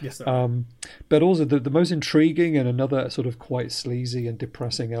 Yes, sir. But also the most intriguing and another sort of quite sleazy and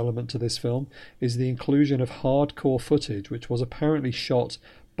depressing element to this film is the inclusion of hardcore footage, which was apparently shot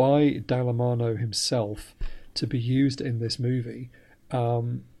by Dallamano himself to be used in this movie,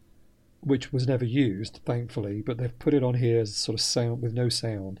 which was never used, thankfully, but they've put it on here as sort of sound with no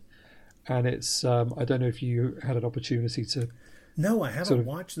sound. And it's, I don't know if you had an opportunity to... No, I haven't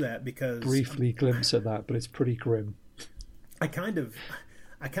watched that, because... briefly glimpse at that, but it's pretty grim. I kind of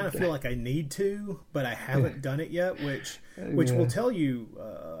feel like I need to, but I haven't done it yet, which will tell you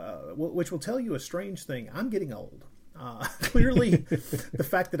a strange thing. I'm getting old. Clearly, the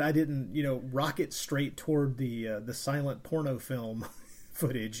fact that I didn't, rocket straight toward the silent porno film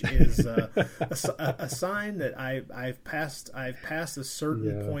footage is a sign that I've passed a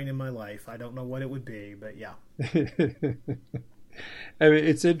certain point in my life. I don't know what it would be, but yeah. I mean,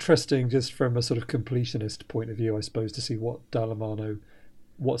 it's interesting just from a sort of completionist point of view, I suppose, to see what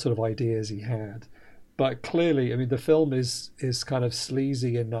sort of ideas he had. But clearly, I mean, the film is kind of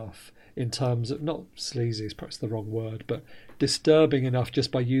sleazy enough in terms of, not sleazy is perhaps the wrong word, but disturbing enough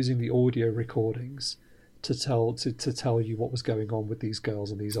just by using the audio recordings to tell you what was going on with these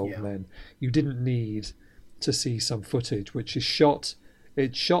girls and these old men. You didn't need to see some footage which is shot.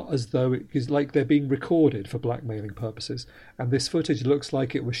 It's shot as though it is like they're being recorded for blackmailing purposes, and this footage looks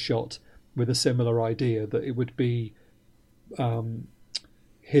like it was shot with a similar idea that it would be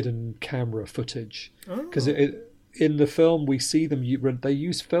hidden camera footage, because in the film we see them. They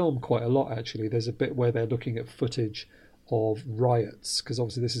use film quite a lot. Actually, there's a bit where they're looking at footage of riots, because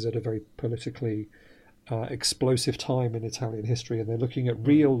obviously this is at a very politically explosive time in Italian history, and they're looking at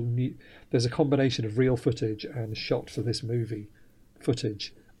there's a combination of real footage and shot for this movie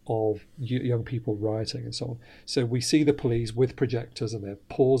footage of young people rioting and so on. So we see the police with projectors, and they're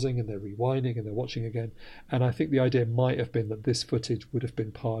pausing and they're rewinding and they're watching again. And I think the idea might have been that this footage would have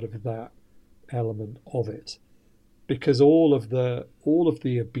been part of that element of it, because all of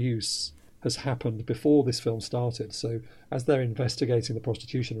the abuse has happened before this film started. So as they're investigating the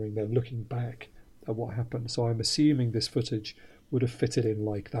prostitution ring, they're looking back at what happened. So I'm assuming this footage would have fitted in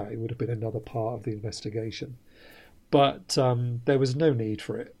like that. It would have been another part of the investigation. But there was no need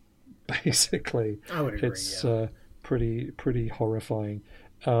for it, basically. I would agree, it's yeah. pretty horrifying.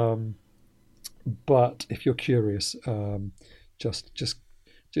 But if you're curious, just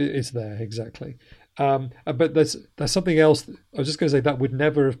it's there, exactly. But there's something else. I was just going to say that would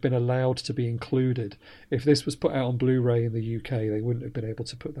never have been allowed to be included. If this was put out on Blu-ray in the UK, they wouldn't have been able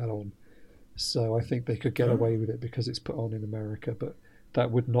to put that on. So I think they could get away with it because it's put on in America, but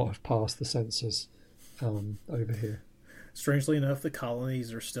that would not have passed the censors over here. Strangely enough, the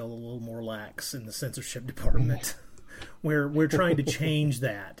colonies are still a little more lax in the censorship department. We're trying to change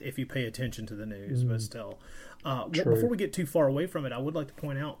that if you pay attention to the news, but still. Before we get too far away from it, I would like to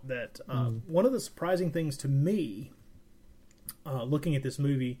point out that one of the surprising things to me, looking at this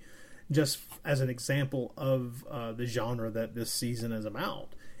movie, just as an example of the genre that this season is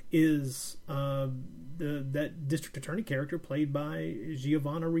about, is that district attorney character played by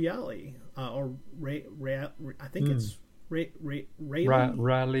Giovanna Reali, I think it's Raleigh.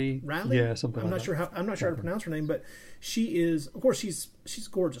 Yeah, something. I'm like not sure how to pronounce her name, but she is, of course, she's a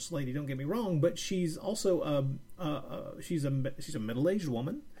gorgeous lady. Don't get me wrong, but she's also she's a middle-aged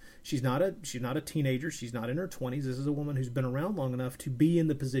woman. She's not a teenager. She's not in her 20s. This is a woman who's been around long enough to be in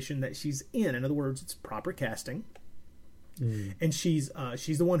the position that she's in. In other words, it's proper casting. And she's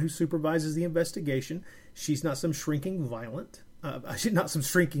the one who supervises the investigation. She's not some shrinking violet. Not some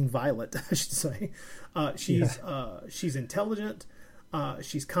shrinking violet, I should say. She's intelligent.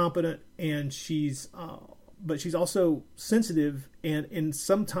 She's competent, and but she's also sensitive, and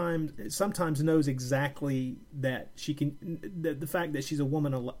sometimes knows exactly that she can. The fact that she's a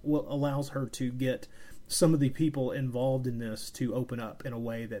woman allows her to get some of the people involved in this to open up in a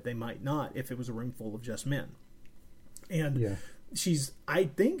way that they might not if it was a room full of just men. And I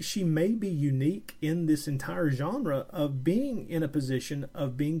think she may be unique in this entire genre of being in a position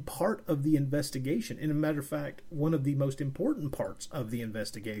of being part of the investigation. And a matter of fact, one of the most important parts of the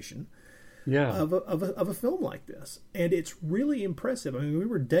investigation of a film like this. And it's really impressive. I mean, we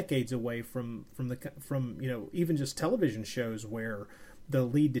were decades away from even just television shows where the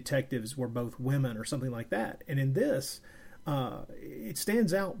lead detectives were both women or something like that. And in this, it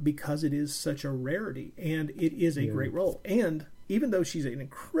stands out because it is such a rarity, and it is a great role. And even though she's an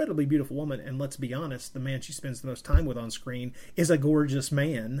incredibly beautiful woman, and let's be honest, the man she spends the most time with on screen is a gorgeous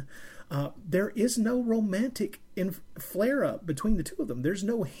man, there is no romantic flare-up between the two of them. There's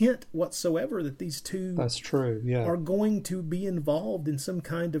no hint whatsoever that these two are going to be involved in some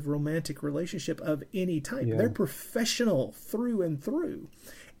kind of romantic relationship of any type. They're professional through and through.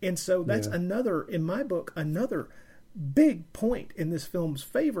 And so that's another, in my book, another big point in this film's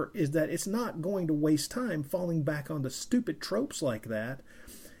favor is that it's not going to waste time falling back onto stupid tropes like that.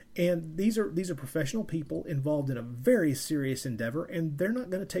 And these are professional people involved in a very serious endeavor, and they're not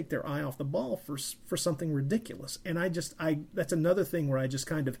going to take their eye off the ball for something ridiculous. And that's another thing where I just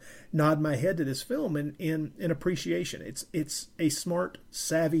kind of nod my head to this film in appreciation. It's a smart,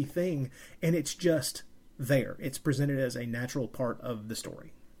 savvy thing, and it's just there. It's presented as a natural part of the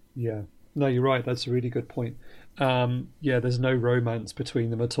story. Yeah. No, you're right. That's a really good point. There's no romance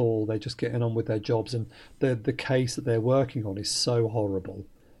between them at all. They're just getting on with their jobs, and the case that they're working on is so horrible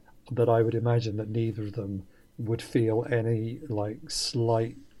that I would imagine that neither of them would feel any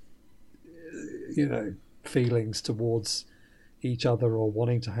slight, feelings towards each other or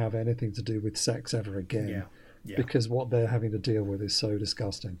wanting to have anything to do with sex ever again. Yeah. Because what they're having to deal with is so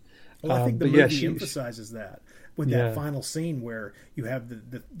disgusting. Well, I think the movie emphasizes that with that final scene where you have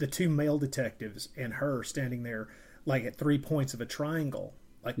the two male detectives and her standing there like at 3 points of a triangle,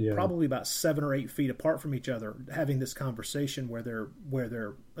 probably about 7 or 8 feet apart from each other, having this conversation where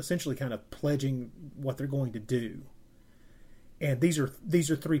they're essentially kind of pledging what they're going to do. And these are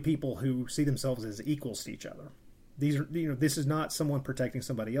 3 people who see themselves as equals to each other. These are this is not someone protecting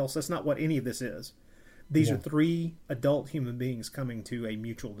somebody else. That's not what any of this is. These are three adult human beings coming to a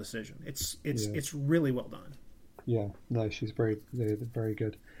mutual decision. It's really well done. Yeah, no, she's very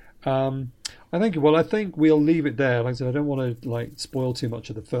good. I think we'll leave it there. Like I said, I don't want to spoil too much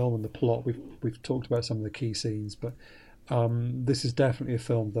of the film and the plot. We've talked about some of the key scenes, but this is definitely a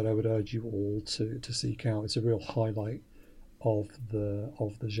film that I would urge you all to seek out. It's a real highlight of the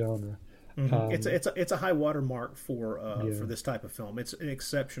genre. Mm-hmm. It's a high watermark for this type of film. It's an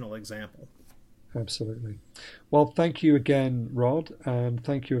exceptional example. Absolutely. Well, thank you again, Rod, and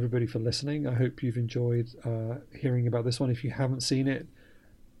thank you everybody for listening. I hope you've enjoyed hearing about this one. If you haven't seen it,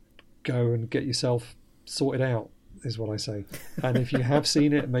 go and get yourself sorted out, is what I say. And if you have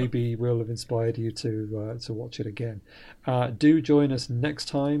seen it, maybe we'll have inspired you to watch it again. Do join us next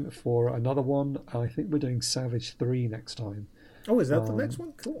time for another one. I think we're doing Savage 3 next time. Oh, is that the next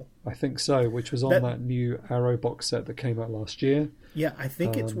one? Cool. I think so, which was on that new Arrow box set that came out last year. Yeah, I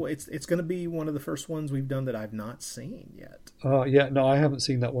think it's going to be one of the first ones we've done that I've not seen yet. Yeah, no, I haven't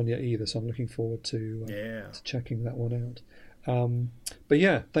seen that one yet either, so I'm looking forward to checking that one out. But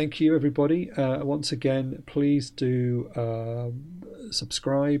yeah, thank you everybody. Once again, please do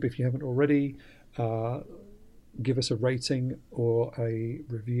subscribe if you haven't already. Give us a rating or a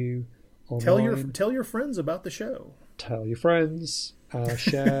review online. Tell your friends about the show. Tell your friends.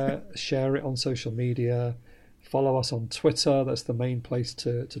 Share it on social media. Follow us on Twitter. That's the main place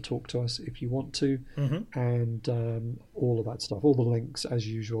to talk to us if you want to. Mm-hmm. And all of that stuff. All the links, as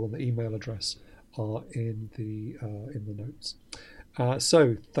usual, and the email address are in the notes.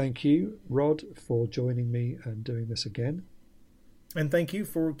 So thank you, Rod, for joining me and doing this again. And thank you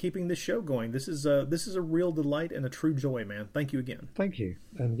for keeping this show going. This is a real delight and a true joy, man. Thank you again. Thank you.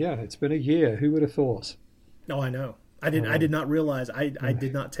 And yeah, it's been a year. Who would have thought? Oh, I know. I did not realize. I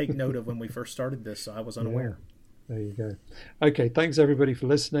did not take note of when we first started this, so I was unaware. Yeah. There you go. Okay, thanks everybody for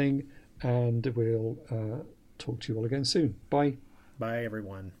listening, and we'll talk to you all again soon. Bye. Bye,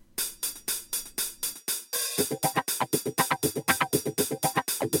 everyone.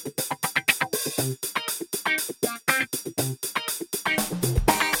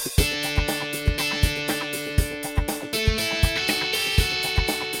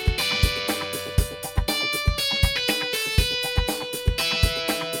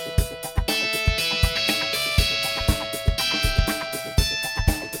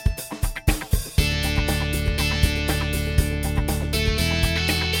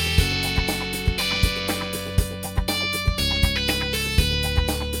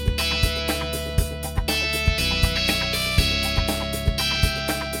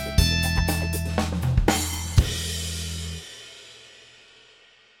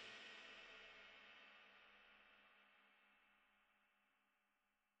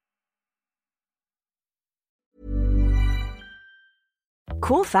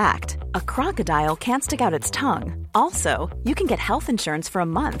 Cool fact, a crocodile can't stick out its tongue. Also, you can get health insurance for a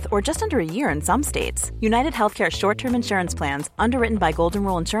month or just under a year in some states. United Healthcare short-term insurance plans, underwritten by Golden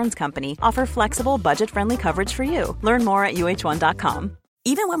Rule Insurance Company, offer flexible, budget-friendly coverage for you. Learn more at uh1.com.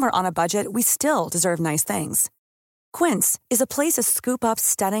 Even when we're on a budget, we still deserve nice things. Quince is a place to scoop up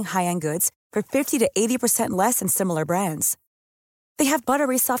stunning high-end goods for 50 to 80% less than similar brands. They have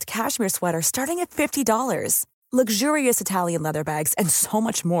buttery soft cashmere sweaters starting at $50, luxurious Italian leather bags, and so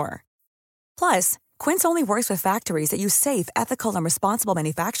much more. Plus, Quince only works with factories that use safe, ethical, and responsible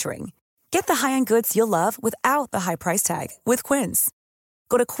manufacturing. Get the high-end goods you'll love without the high price tag with Quince.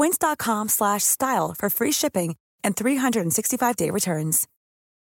 Go to quince.com/style for free shipping and 365-day returns.